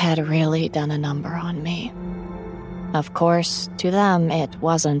tramp had really done a number on me. Of course, to them, it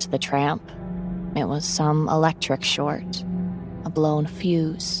wasn't the tramp. It was some electric short, a blown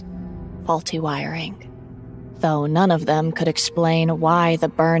fuse, faulty wiring. Though none of them could explain why the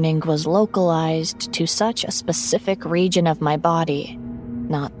burning was localized to such a specific region of my body.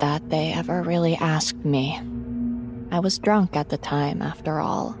 Not that they ever really asked me. I was drunk at the time, after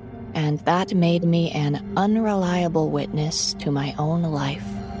all, and that made me an unreliable witness to my own life.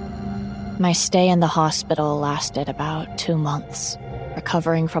 My stay in the hospital lasted about 2 months,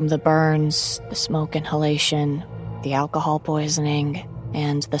 recovering from the burns, the smoke inhalation, the alcohol poisoning,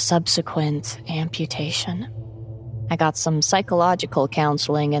 and the subsequent amputation. I got some psychological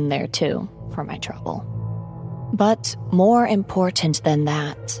counseling in there too, for my trouble. But more important than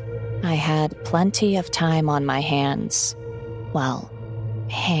that, I had plenty of time on my hands. Well,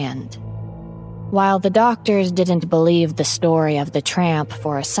 hand. While the doctors didn't believe the story of the tramp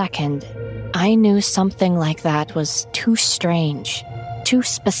for a second, I knew something like that was too strange, too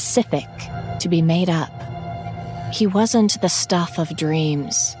specific to be made up. He wasn't the stuff of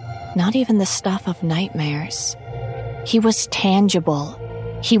dreams, not even the stuff of nightmares. He was tangible,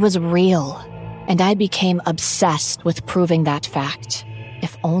 he was real, and I became obsessed with proving that fact,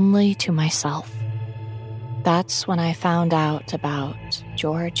 if only to myself. That's when I found out about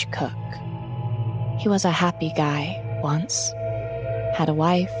George Cook. He was a happy guy once. Had a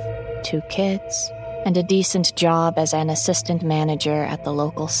wife, 2 kids, and a decent job as an assistant manager at the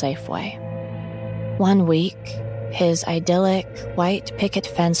local Safeway. One week, his idyllic white picket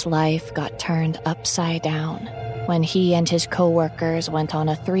fence life got turned upside down when he and his co-workers went on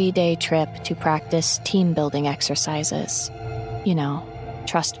a 3-day trip to practice team-building exercises. You know,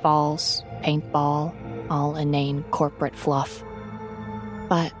 trust falls, paintball, all inane corporate fluff.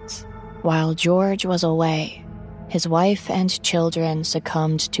 But while George was away, his wife and children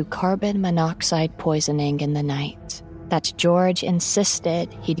succumbed to carbon monoxide poisoning in the night that George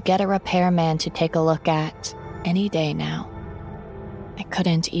insisted he'd get a repairman to take a look at any day now. I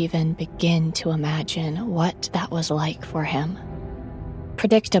couldn't even begin to imagine what that was like for him.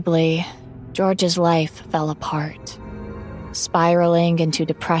 Predictably, George's life fell apart. Spiraling into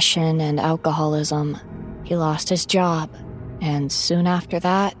depression and alcoholism, he lost his job, and soon after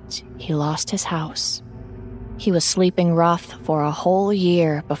that, he lost his house. He was sleeping rough for a whole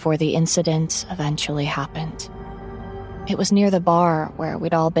year before the incident eventually happened. It was near the bar where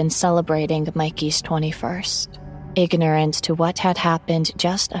we'd all been celebrating Mikey's 21st, ignorant to what had happened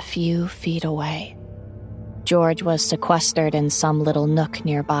just a few feet away. George was sequestered in some little nook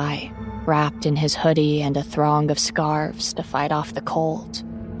nearby, wrapped in his hoodie and a throng of scarves to fight off the cold,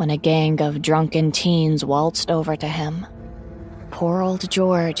 when a gang of drunken teens waltzed over to him. Poor old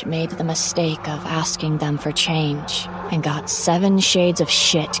George made the mistake of asking them for change and got 7 shades of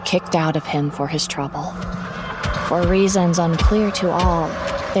shit kicked out of him for his trouble. For reasons unclear to all,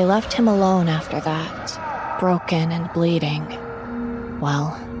 they left him alone after that, broken and bleeding.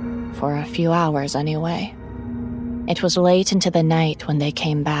 Well, for a few hours anyway. It was late into the night when they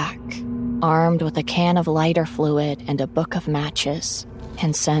came back, armed with a can of lighter fluid and a book of matches,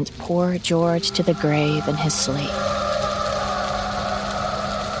 and sent poor George to the grave in his sleep.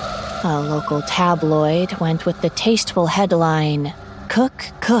 A local tabloid went with the tasteful headline, "Cook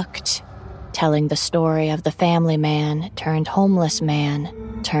Cooked," telling the story of the family man turned homeless man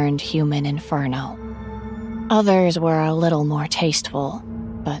turned human inferno. Others were a little more tasteful,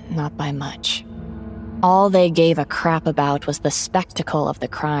 but not by much. All they gave a crap about was the spectacle of the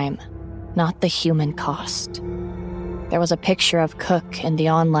crime, not the human cost. There was a picture of Cook in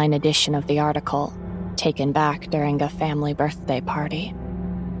the online edition of the article, taken back during a family birthday party.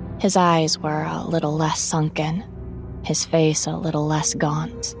 His eyes were a little less sunken, his face a little less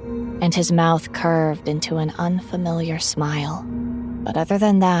gaunt, and his mouth curved into an unfamiliar smile. But other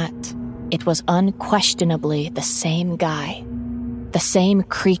than that, it was unquestionably the same guy, the same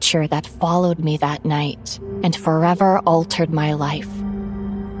creature that followed me that night and forever altered my life.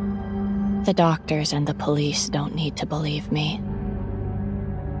 The doctors and the police don't need to believe me.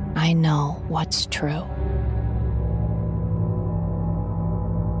 I know what's true.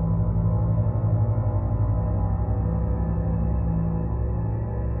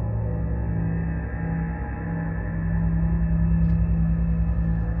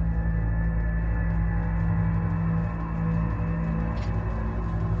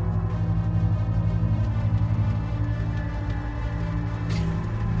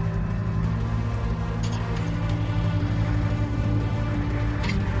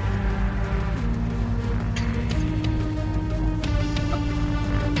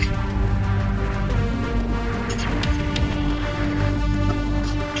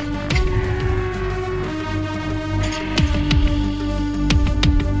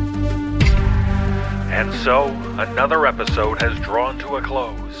 And so, another episode has drawn to a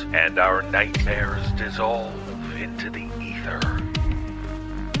close, and our nightmares dissolve into the ether.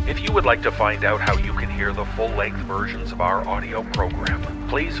 If you would like to find out how you can hear the full-length versions of our audio program,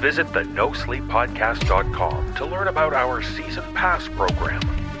 please visit the NoSleepPodcast.com to learn about our Season Pass program.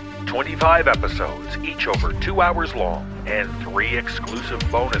 25 episodes, each over 2 hours long, and 3 exclusive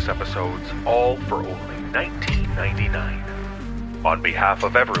bonus episodes, all for only $19.99. On behalf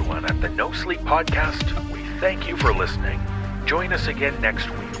of everyone at the No Sleep Podcast, we thank you for listening. Join us again next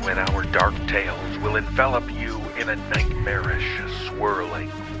week when our dark tales will envelop you in a nightmarish,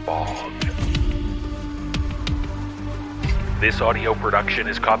 swirling fog. This audio production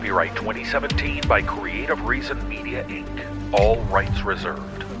is copyright 2017 by Creative Reason Media, Inc., all rights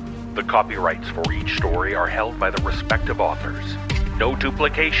reserved. The copyrights for each story are held by the respective authors. No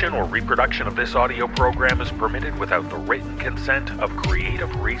duplication or reproduction of this audio program is permitted without the written consent of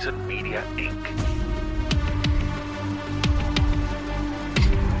Creative Reason Media, Inc.